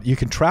you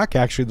can track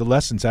actually the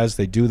lessons as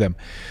they do them.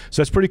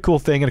 So it's a pretty cool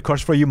thing. And of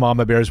course, for you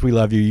mama bears, we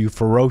love you. You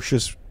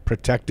ferocious,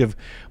 protective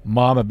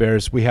mama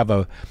bears. We have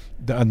a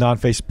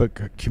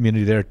non-Facebook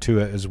community there too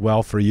as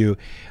well for you,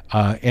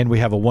 and we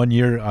have a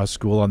 1-year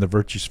school on the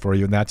virtues for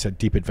you, and that's at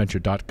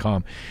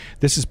deepadventure.com.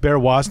 This is Bear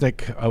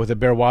Woznick with the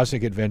Bear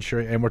Woznick Adventure,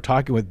 and we're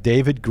talking with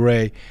David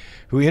Gray,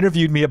 who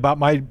interviewed me about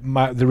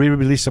the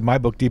re-release of my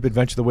book, Deep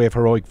Adventure: The Way of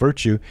Heroic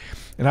Virtue.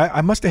 And I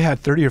must have had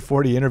 30 or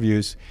 40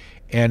 interviews,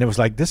 and it was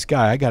like, this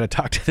guy, I got to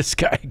talk to this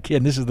guy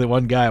again. This is the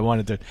one guy I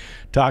wanted to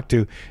talk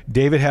to.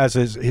 David has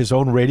his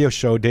own radio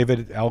show,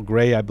 David L.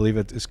 Gray, I believe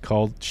it is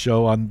called,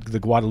 show on the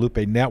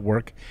Guadalupe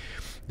Network,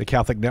 the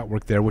Catholic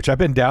network there, which I've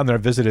been down there,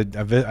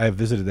 I have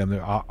visited them.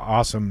 They're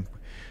awesome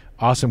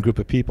group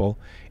of people.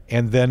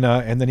 And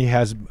then he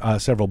has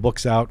several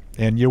books out.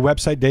 And your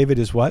website, David,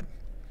 is what?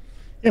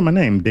 Yeah, my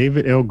name,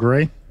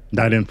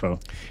 davidlgray.info.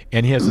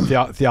 And he has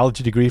a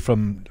theology degree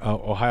from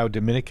Ohio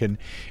Dominican.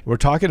 We're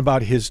talking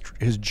about his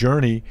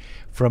journey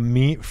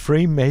from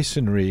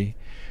Freemasonry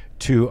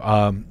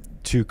to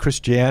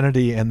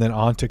Christianity and then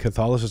on to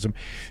Catholicism.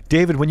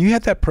 David, when you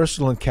had that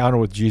personal encounter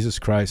with Jesus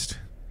Christ,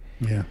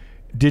 yeah,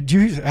 did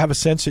you have a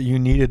sense that you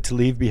needed to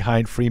leave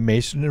behind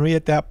Freemasonry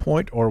at that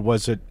point, or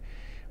was it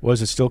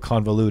still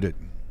convoluted?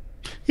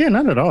 Yeah,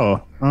 not at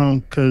all.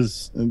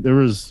 Because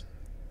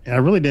I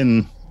really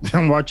didn't.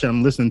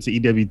 I'm listening to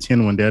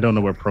EWTN one day. I don't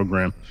know what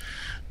program,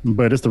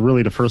 but it's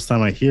really the first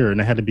time I hear it,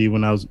 and it had to be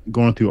when I was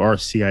going through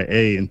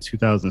RCIA in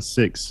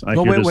 2006.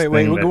 No, wait.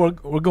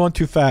 We're going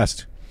too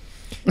fast.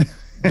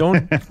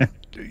 Don't.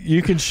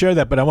 You can share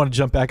that, but I want to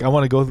jump back. I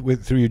want to go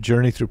through your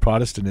journey through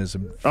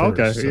Protestantism first.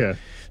 Okay, So, yeah.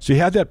 so you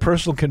had that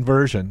personal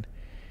conversion,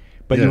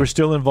 but you were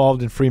still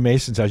involved in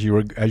Freemasons as you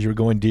were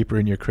going deeper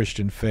in your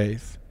Christian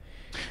faith.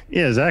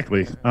 Yeah,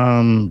 exactly.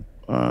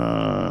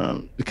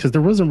 Because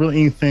there wasn't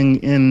really anything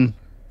in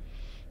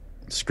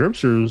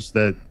scriptures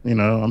that,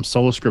 I'm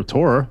sola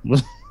scriptura.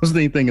 Wasn't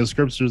anything in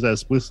scriptures that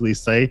explicitly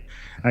say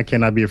I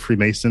cannot be a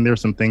Freemason. There's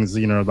some things,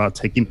 about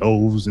taking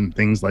oaths and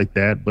things like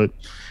that. But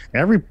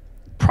every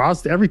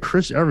Protestant, every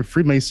Christian, every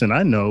Freemason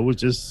I know was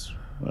just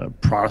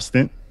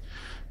Protestant.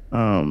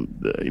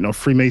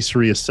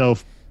 Freemasonry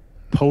itself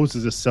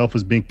poses itself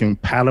as being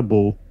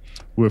compatible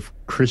with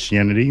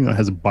Christianity. It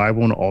has a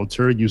Bible on the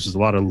altar. It uses a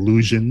lot of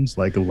allusions,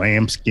 like a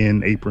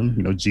lambskin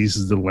apron.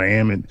 Jesus the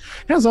Lamb, and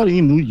it has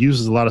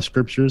uses a lot of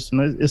scriptures,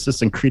 and it's a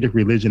syncretic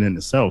religion in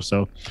itself.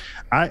 So,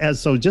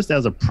 just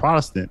as a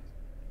Protestant,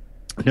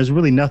 there's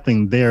really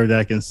nothing there that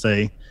I can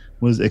say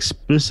was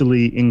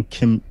explicitly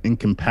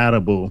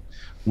incompatible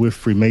with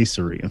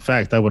Freemasonry. In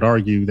fact, I would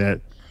argue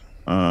that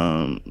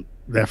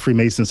that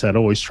Freemasons had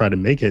always tried to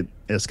make it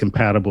as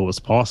compatible as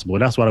possible.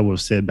 That's what I would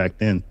have said back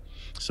then.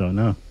 So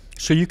no.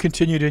 So you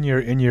continued in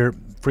your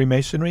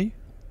Freemasonry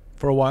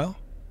for a while?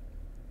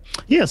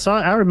 Yeah, so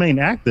I remained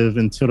active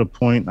until the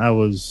point I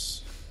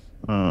was,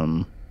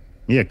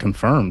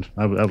 confirmed.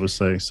 I would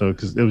say so,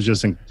 because it was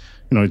just,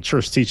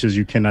 church teaches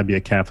you cannot be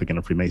a Catholic and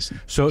a Freemason.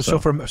 So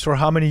for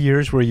how many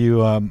years were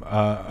you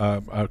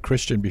a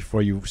Christian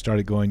before you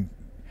started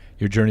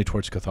your journey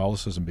towards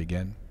Catholicism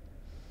began?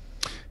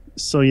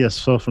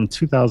 So from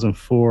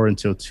 2004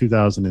 until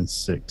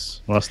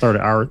 2006. Well, I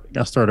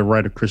started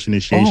Rite of Christian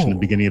Initiation in the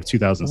beginning of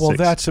 2006. Well,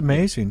 that's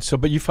amazing. So,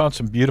 but you found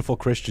some beautiful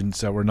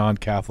Christians that were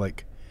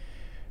non-Catholic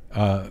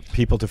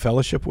people to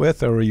fellowship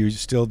with, or were you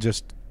still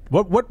just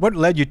what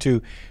led you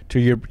to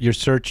your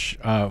search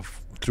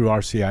through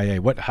RCIA?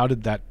 What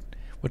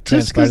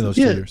transpired in those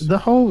 2 years? The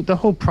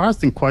whole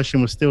Protestant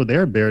question was still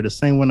there, Bear. The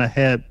same one I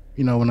had,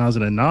 when I was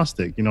an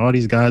agnostic. All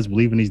these guys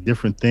believe in these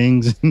different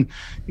things.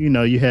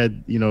 You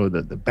had,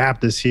 the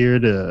Baptists here,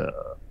 the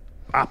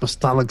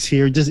Apostolics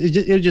here. It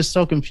was just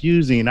so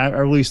confusing. I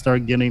really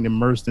started getting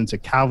immersed into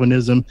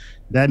Calvinism.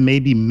 That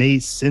maybe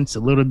made sense a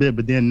little bit,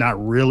 but then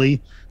not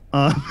really.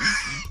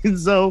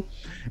 So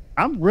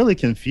I'm really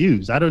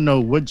confused. I don't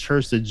know what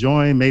church to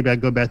join. Maybe I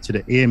go back to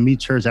the AME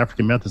Church,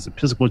 African Methodist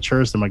Episcopal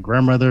Church, that my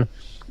grandmother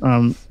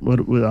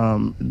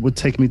would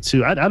take me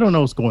to. I don't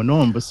know what's going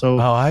on, but so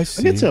I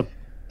see.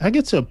 I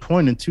get to a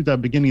point in the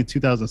beginning of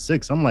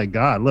 2006. I'm like,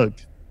 God, look,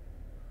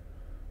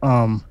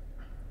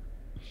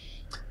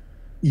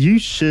 you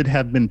should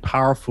have been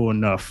powerful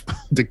enough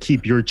to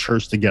keep your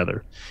church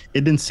together.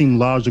 It didn't seem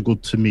logical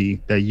to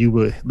me that you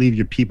would leave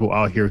your people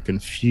out here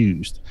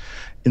confused.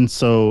 And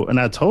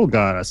I told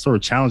God, I sort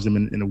of challenged him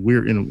in a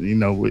weird,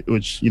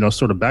 which,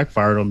 sort of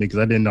backfired on me because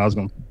I didn't know I was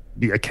going to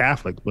be a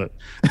Catholic. But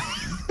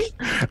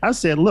I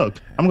said,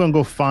 look, I'm going to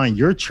go find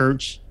your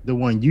church, the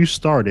one you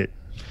started,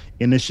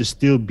 and it should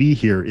still be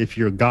here if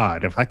you're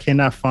God. If I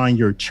cannot find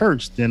your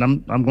church, then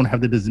I'm going to have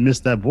to dismiss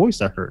that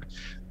voice I heard.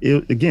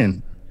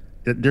 Again,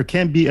 there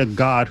can be a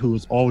God who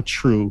is all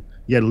true,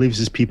 yet leaves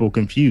his people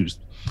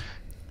confused.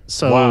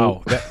 So,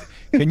 wow.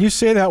 Can you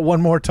say that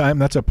one more time?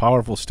 That's a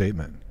powerful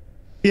statement.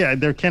 Yeah,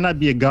 there cannot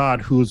be a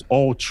God who is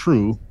all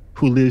true,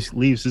 who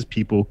leaves his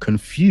people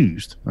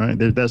confused. Right?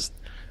 That's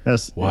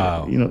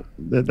wow.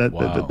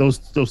 Wow.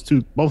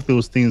 Both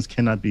those things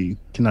cannot be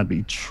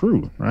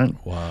true.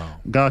 Right? Wow.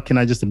 God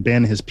cannot just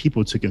abandon his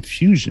people to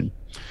confusion.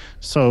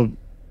 So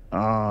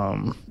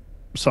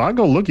I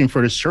go looking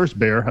for this church,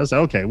 Bear. I said,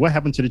 okay, what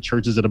happened to the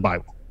churches of the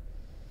Bible?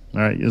 All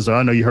right. So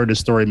I know you heard this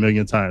story a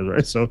million times,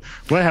 right? So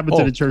what happened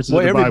to the churches of the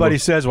Bible? Well, everybody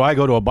says, well, I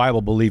go to a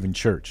Bible-believing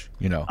church,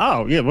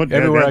 Oh, yeah.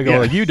 Everywhere I go.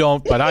 Like, you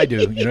don't, but I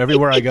do.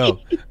 Everywhere I go.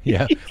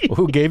 Yeah. Well,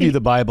 who gave you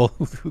the Bible?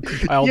 Who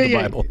compiled the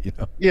Bible?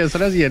 Yeah. So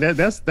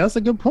that's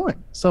a good point.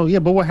 So, yeah,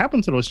 but what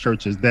happened to those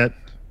churches that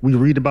we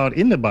read about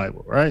in the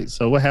Bible, right?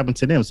 So what happened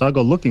to them? So I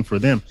go looking for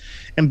them.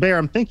 And Bear,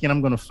 I'm thinking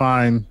I'm going to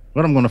find.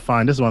 This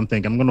is what I'm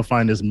thinking. I'm going to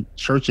find this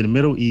church in the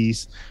Middle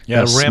East.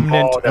 Yeah, a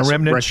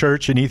remnant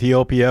church in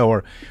Ethiopia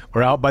or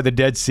out by the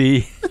Dead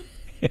Sea.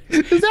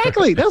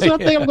 Exactly. That's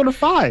what I think I'm going to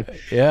find.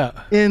 Yeah.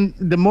 And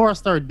the more I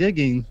start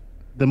digging,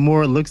 the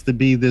more it looks to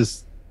be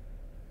this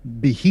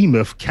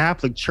behemoth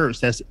Catholic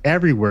church that's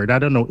everywhere that I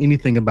don't know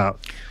anything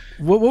about.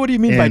 What do you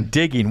mean by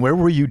digging? Where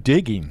were you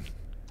digging?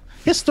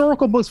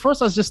 Historical books.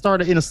 First, I just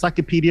started in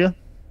encyclopedia,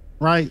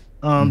 right?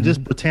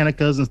 Just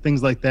Britannicas and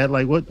things like that.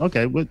 Like what?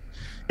 Okay, what?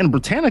 And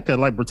Britannica,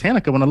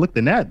 when I looked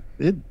in that,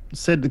 it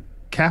said the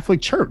Catholic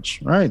Church,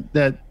 right?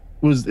 That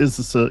they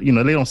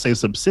don't say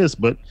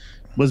subsist, but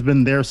was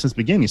been there since the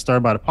beginning,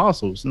 started by the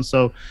apostles. And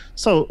so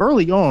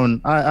early on,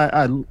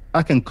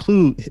 I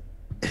conclude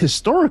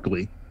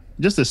historically,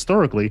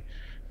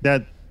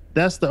 that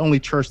that's the only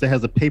church that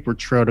has a paper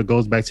trail that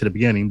goes back to the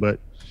beginning. But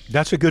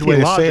that's a good way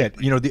to say it.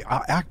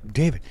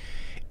 David,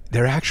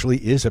 there actually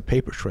is a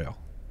paper trail.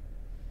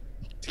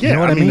 Yeah, You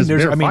know what I mean? It's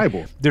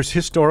verifiable. There's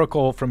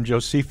historical from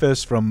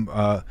Josephus, from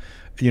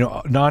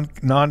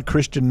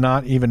non-Christian,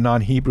 not even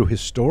non-Hebrew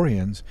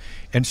historians,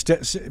 and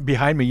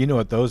behind me, you know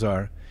what those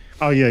are.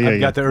 Oh yeah, I've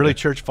got the early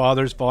church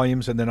fathers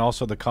volumes, and then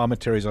also the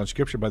commentaries on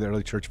Scripture by the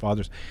early church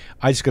fathers.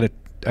 I'm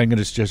gonna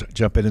just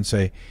jump in and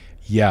say,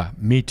 yeah,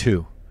 me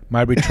too.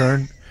 My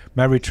return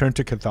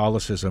to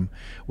Catholicism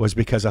was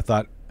because I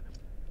thought,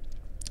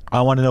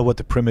 I want to know what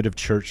the primitive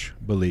church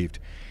believed,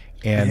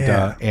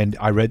 and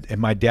I read.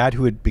 And my dad,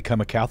 who had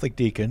become a Catholic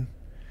deacon,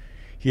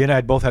 he and I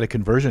had both had a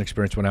conversion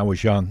experience when I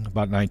was young,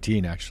 about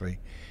 19 actually,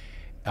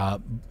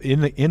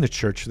 in the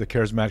church, the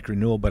Charismatic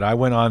Renewal. But I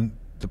went on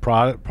the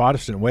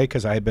Protestant way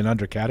because I had been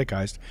under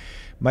catechized.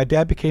 My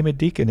dad became a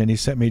deacon, and he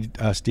sent me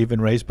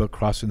Stephen Ray's book,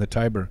 Crossing the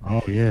Tiber.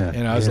 Oh yeah,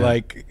 and I was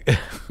like,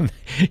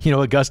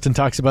 Augustine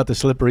talks about the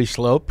slippery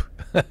slope.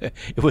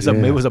 It was a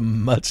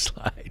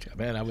mudslide,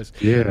 man. I was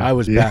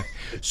back.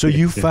 So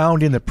you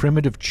found in the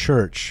primitive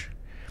church,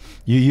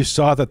 you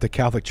saw that the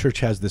Catholic Church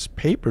has this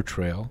paper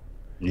trail,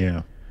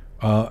 and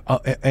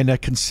a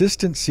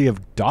consistency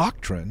of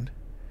doctrine.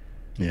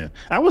 Yeah,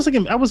 I was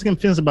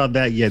convinced about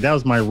that. Yeah, that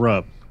was my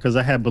rub, because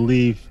I had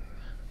believed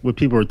what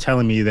people were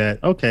telling me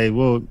that, okay,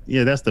 well,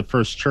 yeah, that's the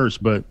first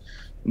church, but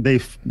they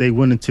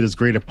went into this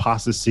great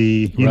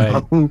apostasy, you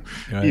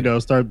know,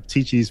 start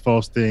teaching these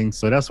false things.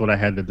 So that's what I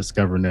had to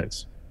discover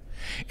next.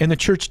 And the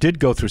church did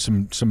go through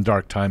some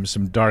dark times,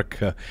 some dark.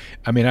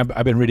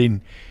 I've been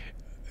reading.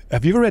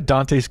 Have you ever read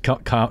Dante's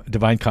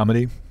Divine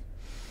Comedy?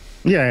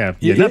 Yeah,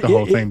 not the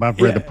whole thing, but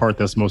I've read the part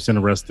that's most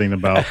interesting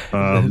about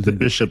the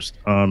bishops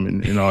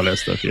and all that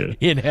stuff. Yeah,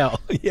 in hell,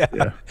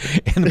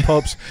 and the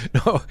popes.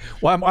 No,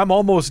 well, I'm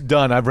almost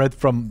done. I've read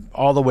from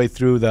all the way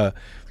through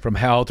from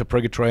hell to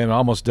purgatory. I'm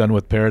almost done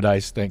with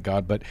paradise, thank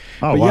God. But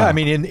wow. Yeah, I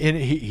mean,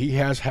 he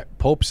has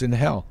popes in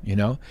hell, you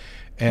know,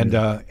 and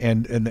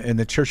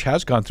the church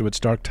has gone through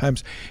its dark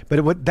times.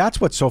 But that's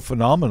what's so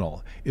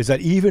phenomenal is that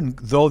even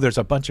though there's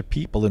a bunch of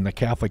people in the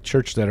Catholic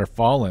Church that are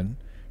fallen,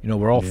 you know,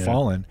 we're all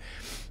fallen.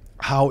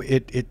 How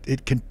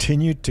it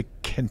continued to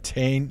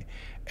contain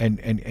and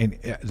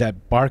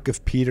that bark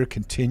of Peter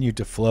continued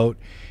to float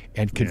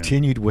and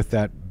continued with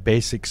that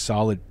basic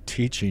solid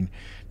teaching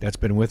that's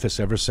been with us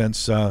ever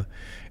since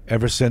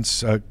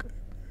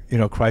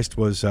Christ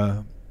was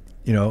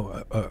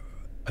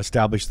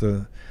established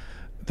the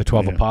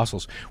 12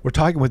 apostles. We're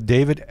talking with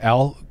David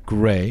L.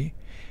 Gray.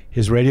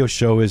 His radio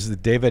show is the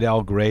David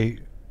L. Gray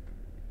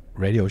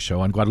radio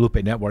show on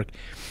Guadalupe Network.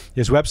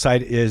 His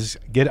website is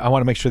I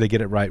want to make sure they get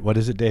it right. What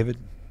is it, David?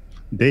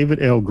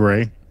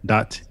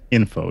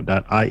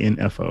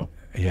 davidlgray.info.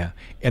 Yeah.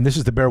 And this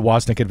is the Bear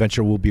Woznick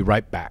Adventure. We'll be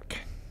right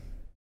back.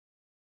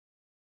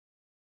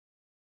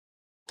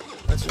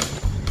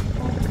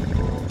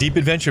 Deep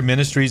Adventure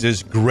Ministries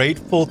is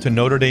grateful to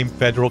Notre Dame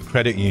Federal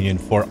Credit Union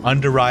for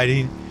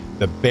underwriting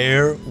the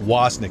Bear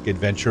Woznick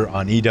Adventure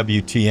on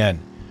EWTN.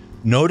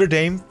 Notre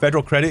Dame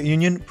Federal Credit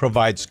Union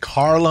provides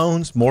car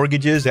loans,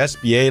 mortgages,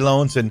 SBA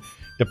loans, and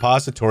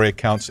depository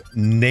accounts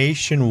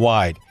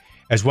nationwide,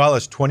 as well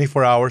as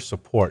 24-hour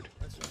support.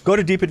 Go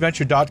to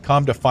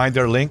deepadventure.com to find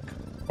their link,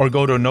 or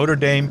go to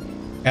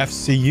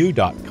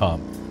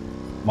NotreDameFCU.com.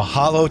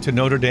 Mahalo to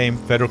Notre Dame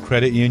Federal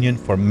Credit Union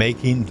for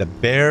making the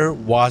Bear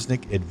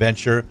Woznick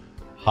Adventure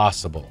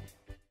possible.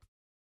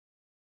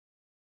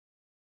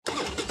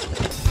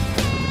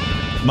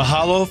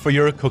 Mahalo for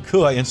your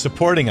kokua in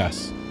supporting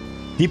us.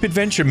 Deep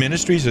Adventure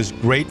Ministries is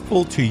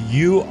grateful to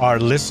you, our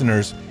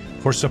listeners,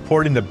 for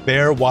supporting the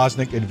Bear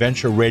Woznick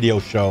Adventure radio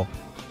show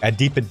at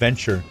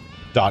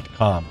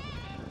deepadventure.com.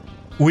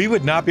 We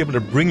would not be able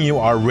to bring you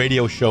our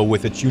radio show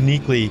with its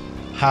uniquely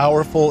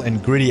powerful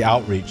and gritty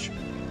outreach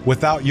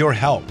without your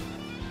help.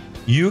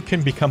 You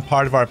can become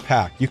part of our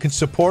pack. You can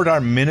support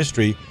our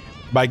ministry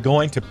by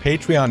going to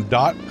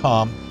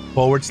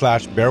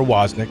patreon.com/Bear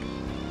Woznick,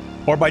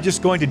 or by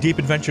just going to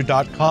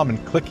deepadventure.com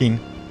and clicking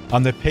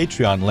on the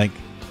Patreon link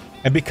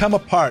and become a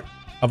part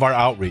of our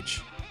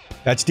outreach.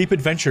 That's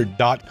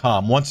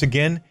deepadventure.com. Once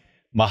again,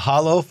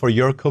 mahalo for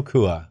your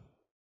kokua.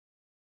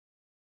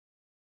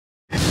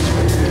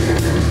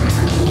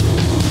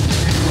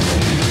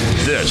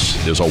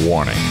 This is a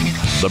warning.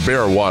 The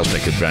Bear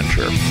Woznick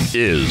Adventure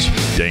is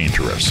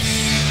dangerous.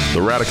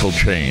 The radical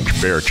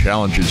change Bear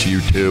challenges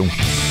you to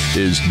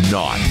is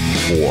not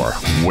for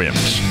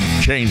wimps.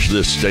 Change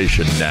this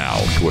station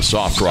now to a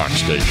soft rock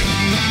station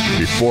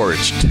before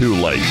it's too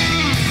late.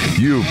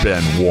 You've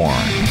been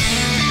warned.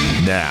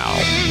 Now,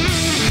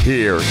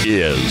 here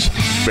is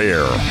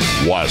Bear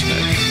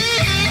Woznick.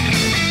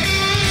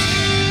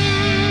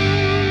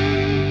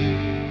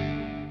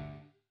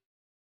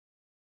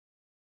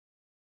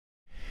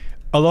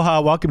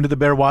 Aloha, welcome to the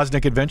Bear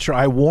Woznick Adventure.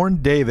 I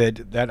warned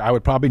David that I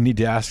would probably need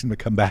to ask him to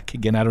come back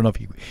again. I don't know if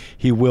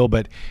he will,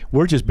 but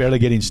we're just barely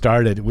getting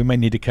started. We might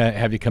need to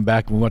have you come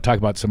back, and we want to talk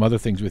about some other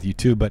things with you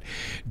too. But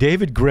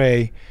David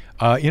Gray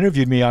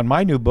interviewed me on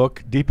my new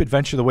book, Deep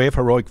Adventure, The Way of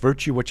Heroic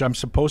Virtue, which I'm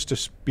supposed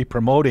to be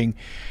promoting.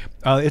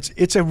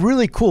 It's a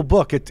really cool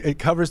book. It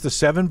covers the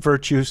 7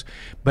 virtues,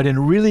 but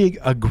in really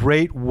a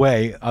great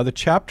way. The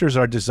chapters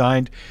are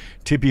designed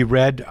to be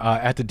read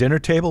at the dinner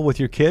table with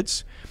your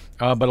kids.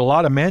 But a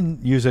lot of men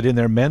use it in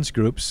their men's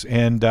groups,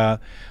 and the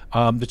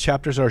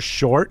chapters are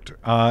short,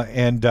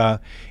 and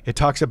it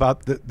talks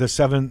about the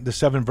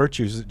seven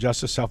virtues: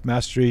 justice,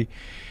 self-mastery,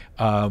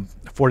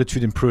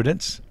 fortitude and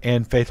prudence,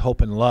 and faith,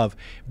 hope, and love.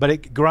 But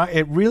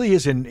it really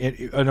is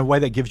in a way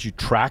that gives you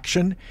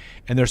traction,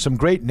 and there's some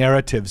great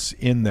narratives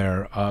in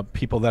there.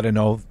 People that I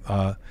know,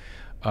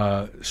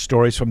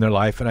 stories from their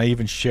life, and I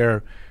even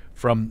share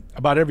from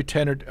about every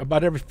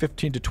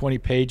 15 to 20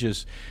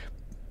 pages.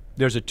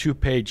 There's a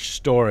 2-page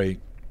story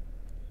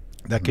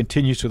that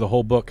continues through the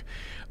whole book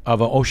of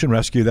an ocean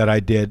rescue that I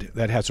did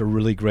that has a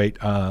really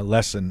great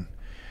lesson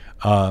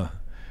that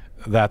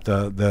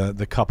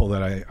the couple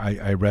that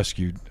I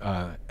rescued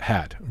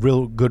had.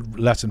 Real good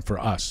lesson for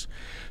us.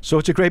 So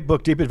it's a great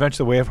book, Deep Adventure,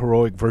 The Way of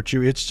Heroic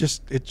Virtue. It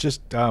just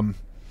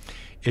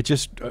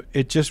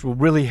will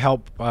really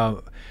help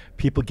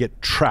people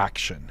get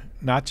traction.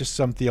 Not just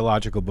some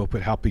theological book,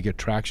 but help you get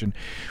traction.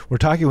 We're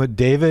talking with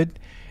David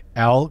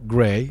L.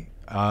 Gray.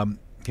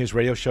 His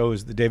radio show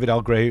is the David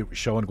L. Gray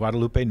Show on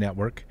Guadalupe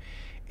Network,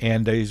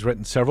 and he's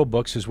written several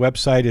books. His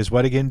website is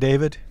what again,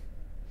 David?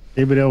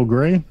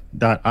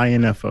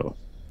 davidlgray.info.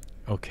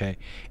 Okay,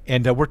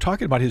 and we're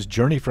talking about his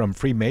journey from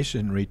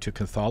Freemasonry to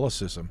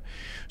Catholicism.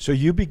 So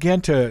you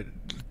began to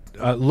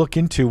look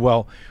into,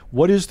 well,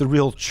 what is the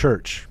real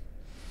church?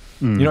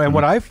 Mm-hmm. You know, and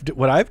what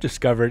I've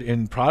discovered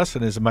in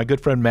Protestantism, my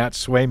good friend Matt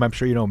Swaim, I'm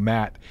sure you know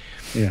Matt.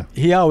 Yeah,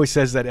 he always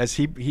says that as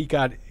he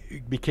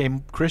became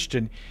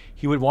Christian,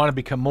 he would want to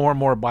become more and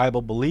more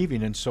Bible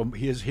believing, and so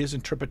his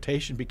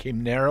interpretation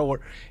became narrower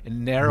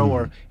and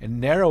narrower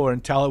and narrower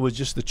until it was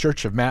just the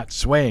Church of Matt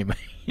Swaim,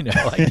 you know.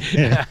 Like,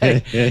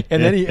 and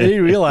then he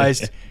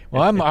realized,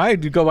 well, I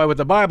go by what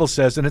the Bible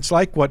says, and it's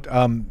like what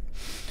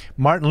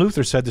Martin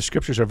Luther said: the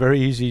Scriptures are very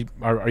easy,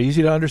 are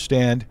easy to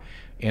understand,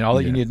 and all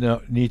that you need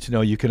to know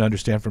you can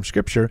understand from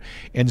Scripture.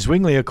 And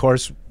Zwingli, of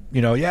course,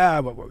 you know,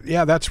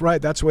 yeah, that's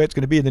right. That's the way it's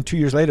going to be. And then 2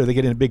 years later, they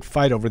get in a big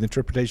fight over the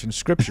interpretation of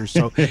Scripture.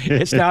 So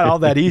it's not all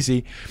that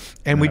easy.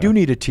 And we do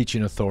need a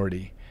teaching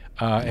authority.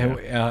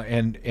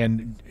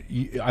 And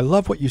I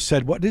love what you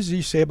said. What did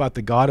you say about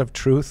the God of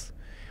truth?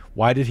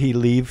 Why did he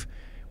leave?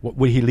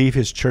 Would he leave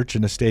his church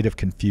in a state of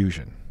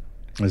confusion?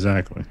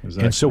 Exactly.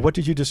 And so what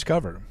did you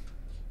discover?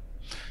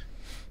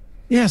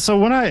 Yeah, so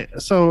when I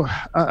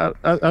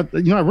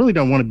really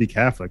don't want to be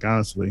Catholic,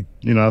 honestly.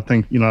 You know, I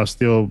think, you know,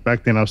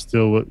 back then I was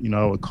still, you know,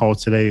 I would call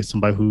today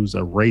somebody who's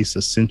a race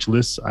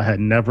essentialist. I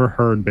had never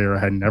heard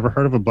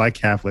of a Black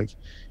Catholic,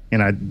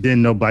 and I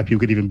didn't know Black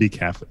people could even be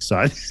Catholic.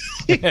 So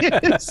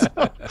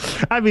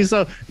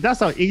so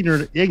that's how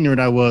ignorant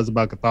I was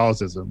about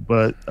Catholicism.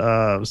 But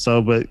I just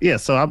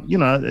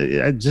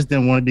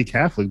didn't want to be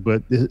Catholic.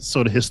 But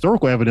so the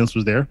historical evidence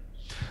was there.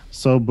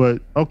 So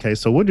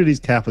what do these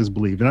Catholics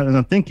believe? And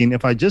I'm thinking,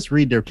 if I just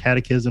read their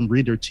catechism,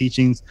 read their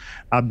teachings,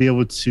 I'll be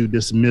able to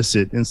dismiss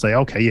it and say,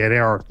 okay, yeah, they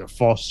are the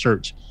false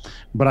church.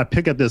 But I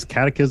pick up this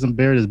catechism,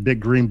 this big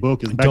green book.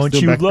 Don't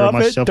you love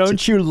it?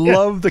 Don't you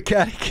love the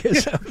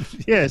catechism?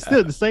 Yeah, it's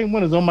still the same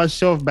one is on my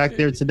shelf back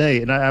there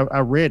today. And I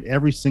read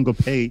every single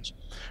page.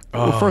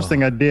 The first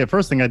thing I did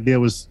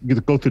was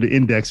go through the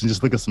index and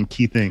just look at some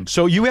key things.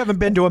 So you haven't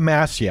been to a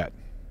mass yet?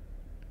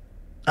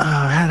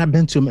 Had I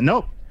been to a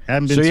nope.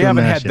 So you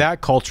haven't had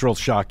that cultural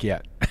shock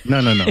yet?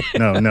 No.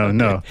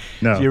 So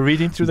you're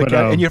reading through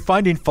the and you're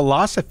finding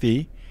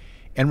philosophy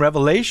and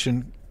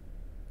revelation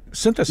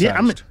synthesized. Yeah,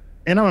 I'm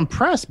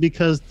impressed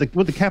because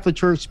what the Catholic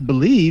Church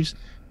believes,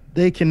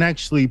 they can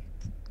actually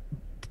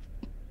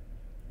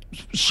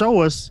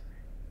show us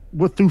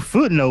through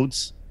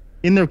footnotes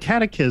in their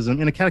catechism,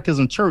 in a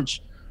catechism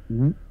church,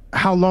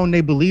 how long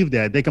they believe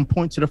that. They can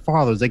point to the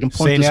fathers. They can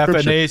point to Scripture.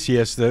 Saint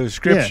Athanasius, the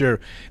Scripture,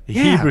 the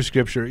Hebrew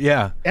Scripture.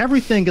 Yeah,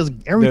 everything is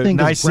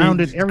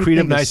grounded.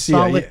 Everything is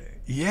solid.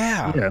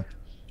 Yeah.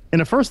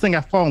 And the first thing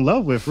I fall in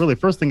love with, really,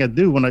 first thing I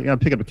do when I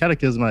pick up a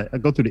catechism, I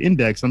go through the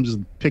index. I'm just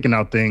picking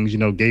out things, you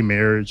know, gay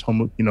marriage,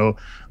 homo. You know,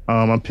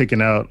 I'm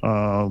picking out.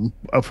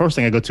 First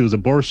thing I go to is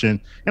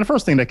abortion, and the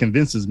first thing that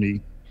convinces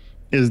me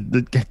is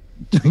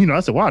I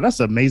said, wow, that's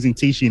an amazing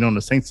teaching on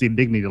the sanctity and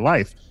dignity of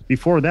life.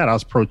 Before that, I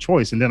was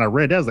pro-choice, and then I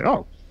read that. I was like,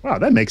 oh, wow,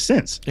 that makes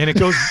sense. And it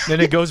goes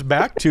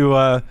back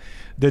to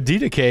the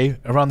Didache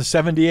around the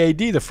 70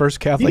 A.D., the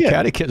first Catholic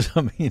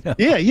catechism. You know?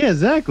 Yeah,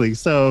 exactly.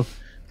 So,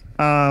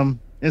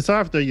 so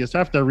after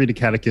I read the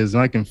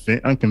catechism,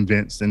 I'm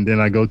convinced, and then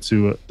I go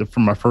to for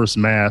my first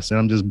mass, and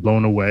I'm just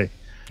blown away.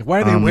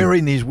 Why are they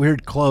wearing these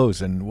weird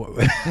clothes? And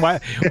why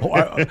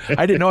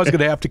I didn't know I was going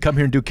to have to come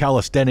here and do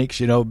calisthenics,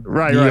 you know,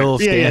 right.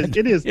 Yeah,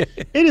 it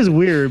is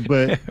weird,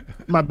 but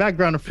my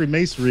background in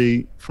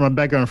Freemasonry,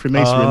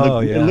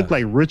 it looked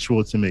like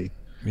ritual to me.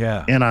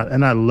 Yeah. And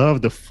I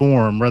love the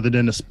form rather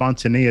than the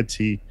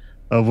spontaneity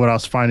of what I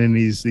was finding in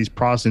these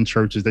Protestant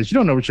churches that you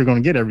don't know what you're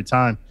going to get every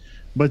time,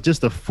 but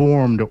just the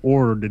form, the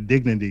order, the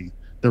dignity,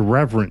 the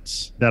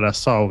reverence that I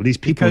saw. These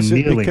people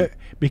kneeling.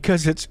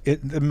 Because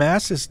the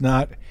Mass is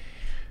not,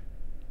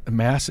 the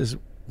Mass is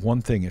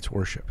one thing, it's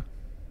worship.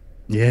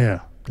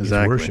 Yeah,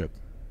 exactly. It's worship.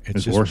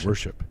 It's just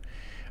worship.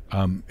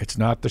 It's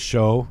not the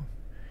show.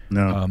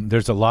 No.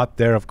 There's a lot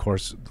there, of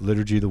course, the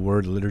liturgy of the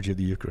word, the liturgy of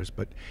the Eucharist.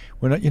 But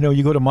when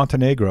you go to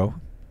Montenegro,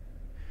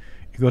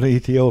 you go to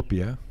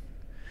Ethiopia,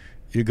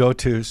 you go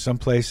to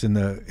someplace in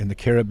the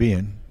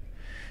Caribbean,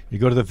 you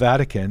go to the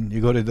Vatican,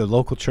 you go to the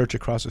local church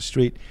across the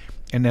street,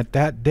 and at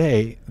that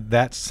day,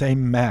 that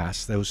same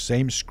Mass, those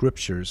same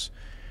scriptures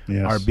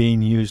are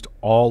being used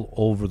all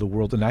over the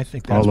world. And I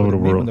think that's what it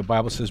means when the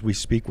Bible says we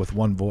speak with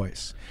one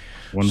voice.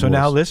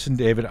 Now listen,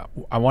 David,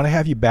 I want to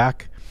have you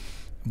back,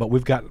 but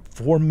we've got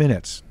 4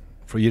 minutes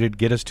for you to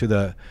get us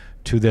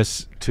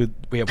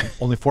we have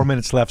only 4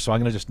 minutes left, so I'm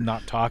going to just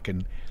not talk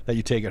and let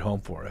you take it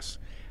home for us.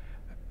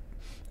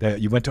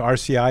 You went to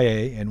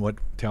RCIA, and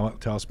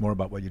tell us more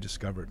about what you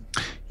discovered.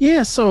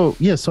 So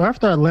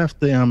after I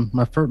left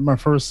my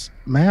first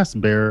Mass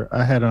bear,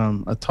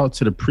 I talked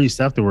to the priest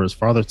afterwards,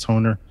 Father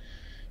Toner,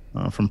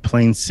 from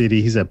Plain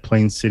City. He's at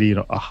Plain City,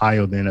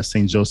 Ohio, then at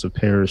St. Joseph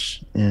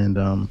Parish, and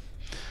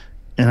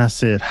I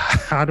said,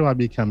 how do I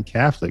become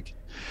Catholic?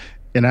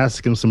 And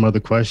ask him some other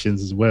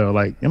questions as well,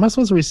 like, am I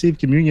supposed to receive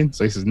communion?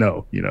 So he says,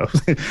 no,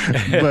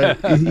 but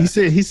he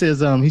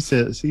says,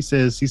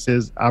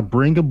 I'll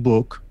bring a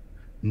book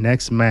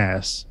next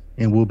Mass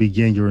and we'll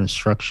begin your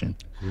instruction.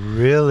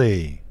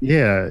 Really?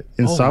 Yeah.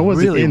 And so I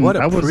wasn't in, what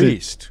a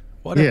priest.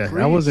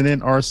 I wasn't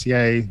in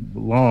RCA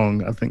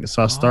long, I think.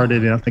 So I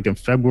started in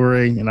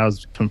February, and I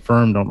was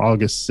confirmed on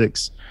August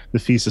 6th, the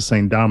Feast of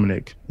St.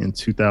 Dominic in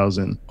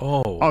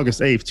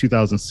August 8th,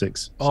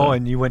 2006.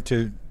 And you went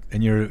and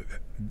you're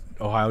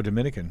Ohio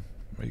Dominican,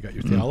 where you got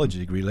your theology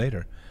degree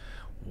later.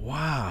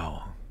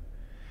 Wow.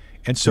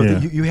 And so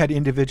you had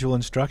individual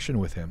instruction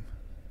with him.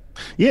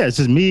 Yeah, it's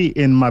just me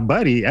and my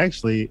buddy,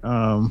 actually.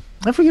 I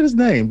forget his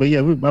name, but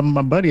yeah,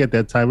 my buddy at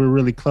that time, we were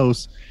really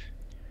close,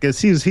 because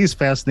he's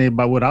fascinated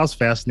by what I was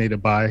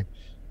fascinated by.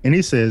 And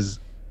he says,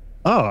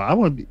 maybe I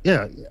want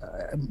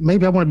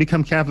to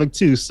become Catholic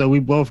too. So we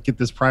both get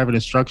this private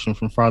instruction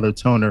from Father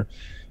Toner,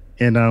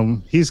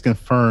 and he's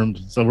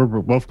confirmed. So we're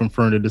both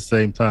confirmed at the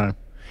same time.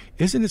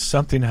 Isn't it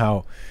something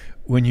how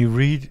when you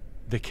read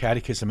the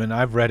Catechism, and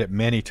I've read it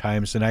many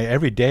times, and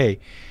every day,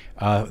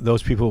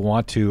 those people who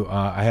want to,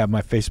 I have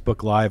my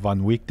Facebook Live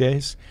on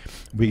weekdays.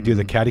 We do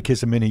the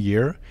Catechism in a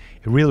year.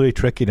 It really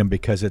tricky them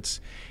because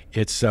it's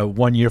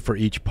 1 year for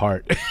each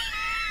part.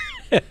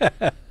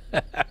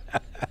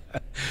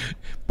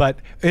 But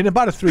in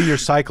about a 3-year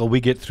cycle, we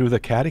get through the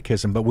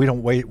Catechism, but we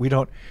don't wait.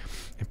 And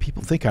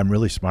people think I'm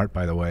really smart,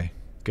 by the way,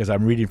 because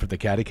I'm reading from the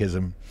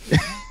Catechism,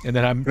 and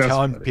then I'm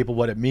telling people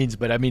what it means.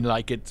 But I mean,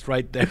 like, it's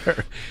right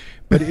there.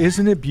 But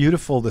isn't it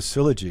beautiful, the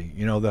Trilogy?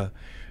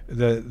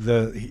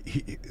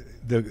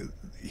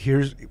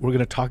 Here's, we're going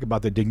to talk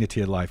about the dignity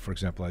of life, for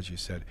example, as you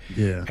said.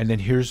 Yeah. And then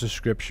here's the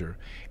scripture,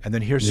 and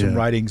then here's some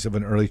writings of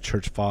an early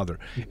church father,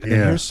 and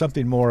then here's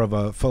something more of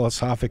a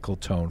philosophical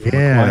tone from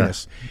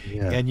Aquinas.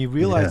 And you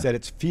realize that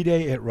it's fide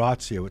et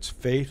ratio, it's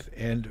faith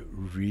and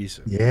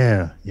reason.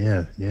 Yeah.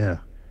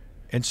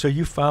 And so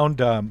you found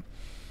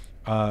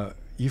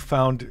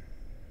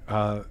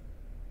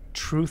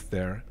truth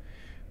there,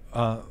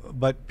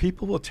 but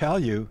people will tell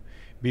you,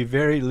 be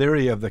very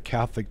leery of the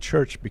Catholic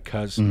Church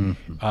because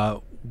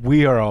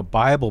we are a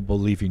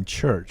Bible-believing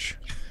church.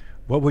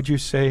 What would you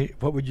say?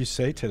 What would you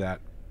say to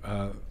that?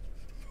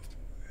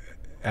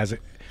 As in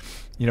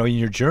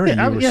your journey,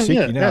 you were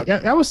seeking out.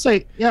 I would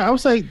say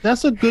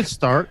that's a good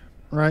start,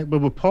 right?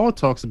 But what Paul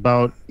talks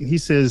about, he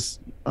says,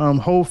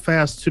 hold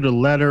fast to the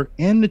letter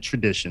and the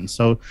tradition.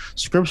 So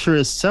Scripture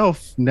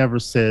itself never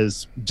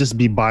says just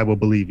be Bible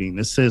believing.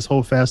 It says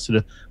hold fast to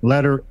the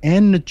letter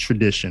and the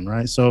tradition,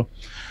 right? So.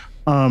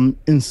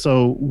 And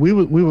so we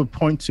would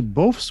point to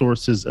both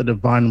sources of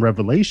divine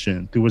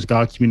revelation through which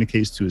God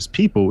communicates to his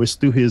people. It's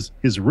through his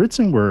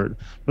written word,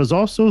 but it's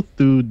also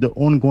through the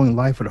ongoing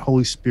life of the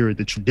Holy Spirit,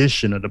 the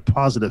tradition of the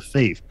positive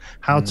faith,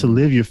 how to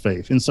live your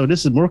faith. And so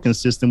this is more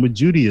consistent with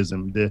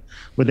Judaism,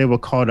 what they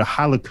would call the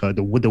halakha,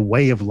 the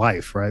way of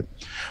life, right?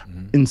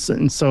 And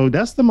so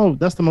that's the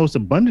most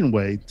abundant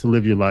way to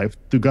live your life,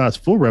 through God's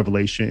full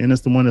revelation, and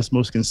it's the one that's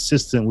most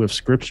consistent with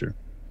Scripture.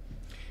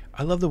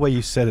 I love the way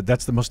you said it.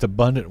 That's the most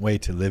abundant way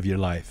to live your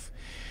life,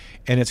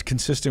 and it's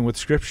consistent with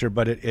Scripture.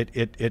 But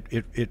it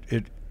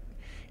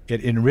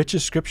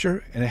enriches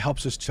Scripture, and it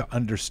helps us to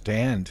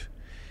understand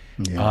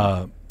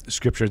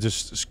Scripture.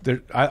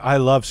 I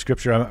love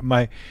Scripture.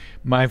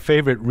 My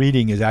favorite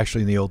reading is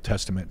actually in the Old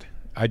Testament,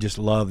 I just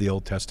love the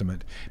Old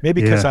Testament.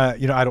 Maybe because I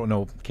don't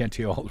know, can't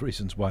tell you all the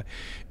reasons why,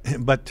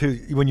 but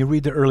when you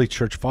read the early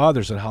church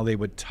fathers and how they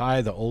would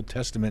tie the Old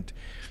Testament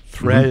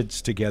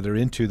threads together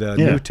into the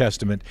New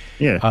Testament.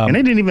 Yeah, and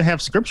they didn't even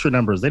have scripture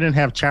numbers. They didn't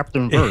have chapter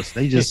and verse.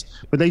 They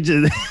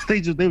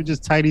would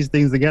just tie these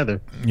things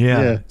together.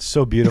 Yeah.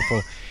 So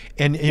beautiful.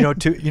 And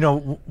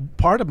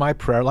part of my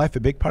prayer life, a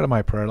big part of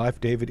my prayer life,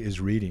 David, is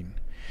reading.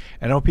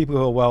 And I know people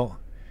go, well,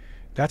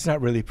 that's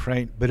not really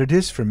praying, but it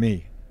is for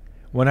me.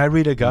 When I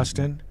read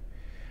Augustine,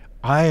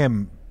 I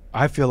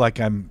feel like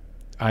I'm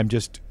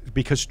just,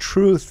 because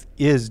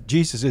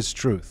Jesus is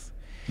truth.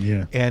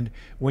 Yeah. And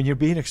when you're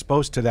being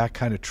exposed to that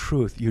kind of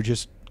truth, you're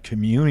just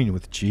communing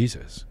with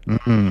Jesus.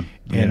 And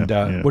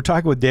we're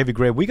talking with David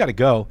Gray. We got to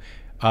go.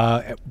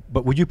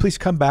 But would you please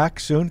come back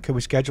soon? Can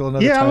we schedule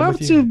another time I'd love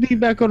with you? to be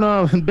back on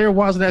Bear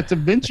Woznick's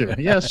adventure.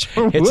 Yeah,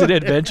 sure. It's an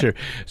adventure.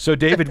 So,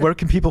 David, where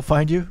can people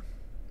find you?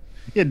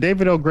 Yeah,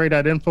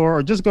 davidogray.info,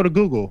 or just go to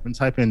Google and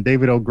type in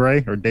David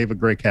O'Gray or David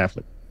Gray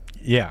Catholic.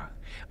 Yeah.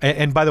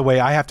 And by the way,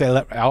 I have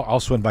to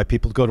also invite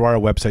people to go to our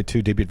website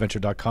too,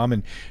 dbadventure.com,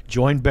 and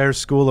join Bear's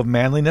School of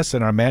Manliness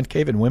in our man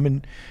cave. And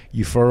women,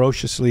 you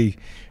ferociously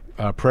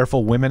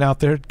prayerful women out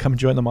there, come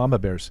join the Mama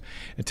Bears.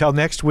 Until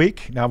next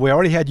week. Now, we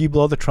already had you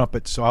blow the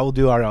trumpet, so I will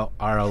do our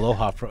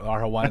aloha,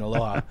 our Hawaiian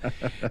aloha.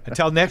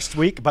 Until next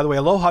week. By the way,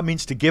 aloha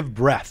means to give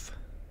breath.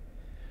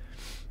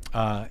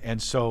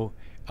 Until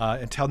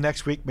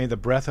next week, may the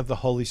breath of the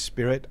Holy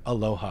Spirit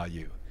aloha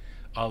you.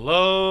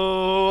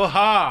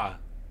 Aloha!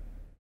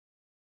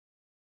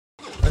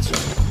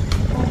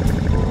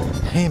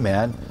 Hey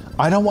man,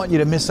 I don't want you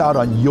to miss out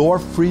on your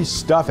free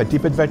stuff at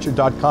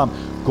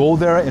deepadventure.com. Go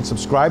there and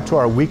subscribe to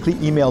our weekly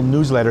email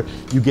newsletter.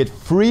 You get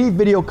free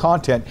video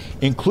content,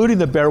 including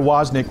the Bear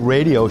Woznick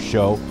radio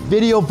show,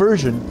 video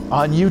version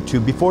on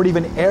YouTube before it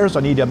even airs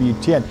on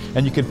EWTN.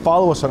 And you can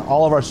follow us on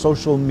all of our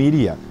social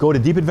media. Go to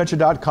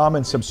deepadventure.com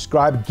and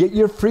subscribe. Get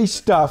your free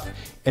stuff.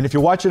 And if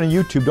you're watching on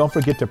YouTube, don't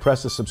forget to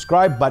press the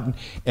subscribe button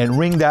and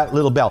ring that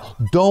little bell.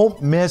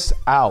 Don't miss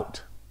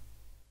out.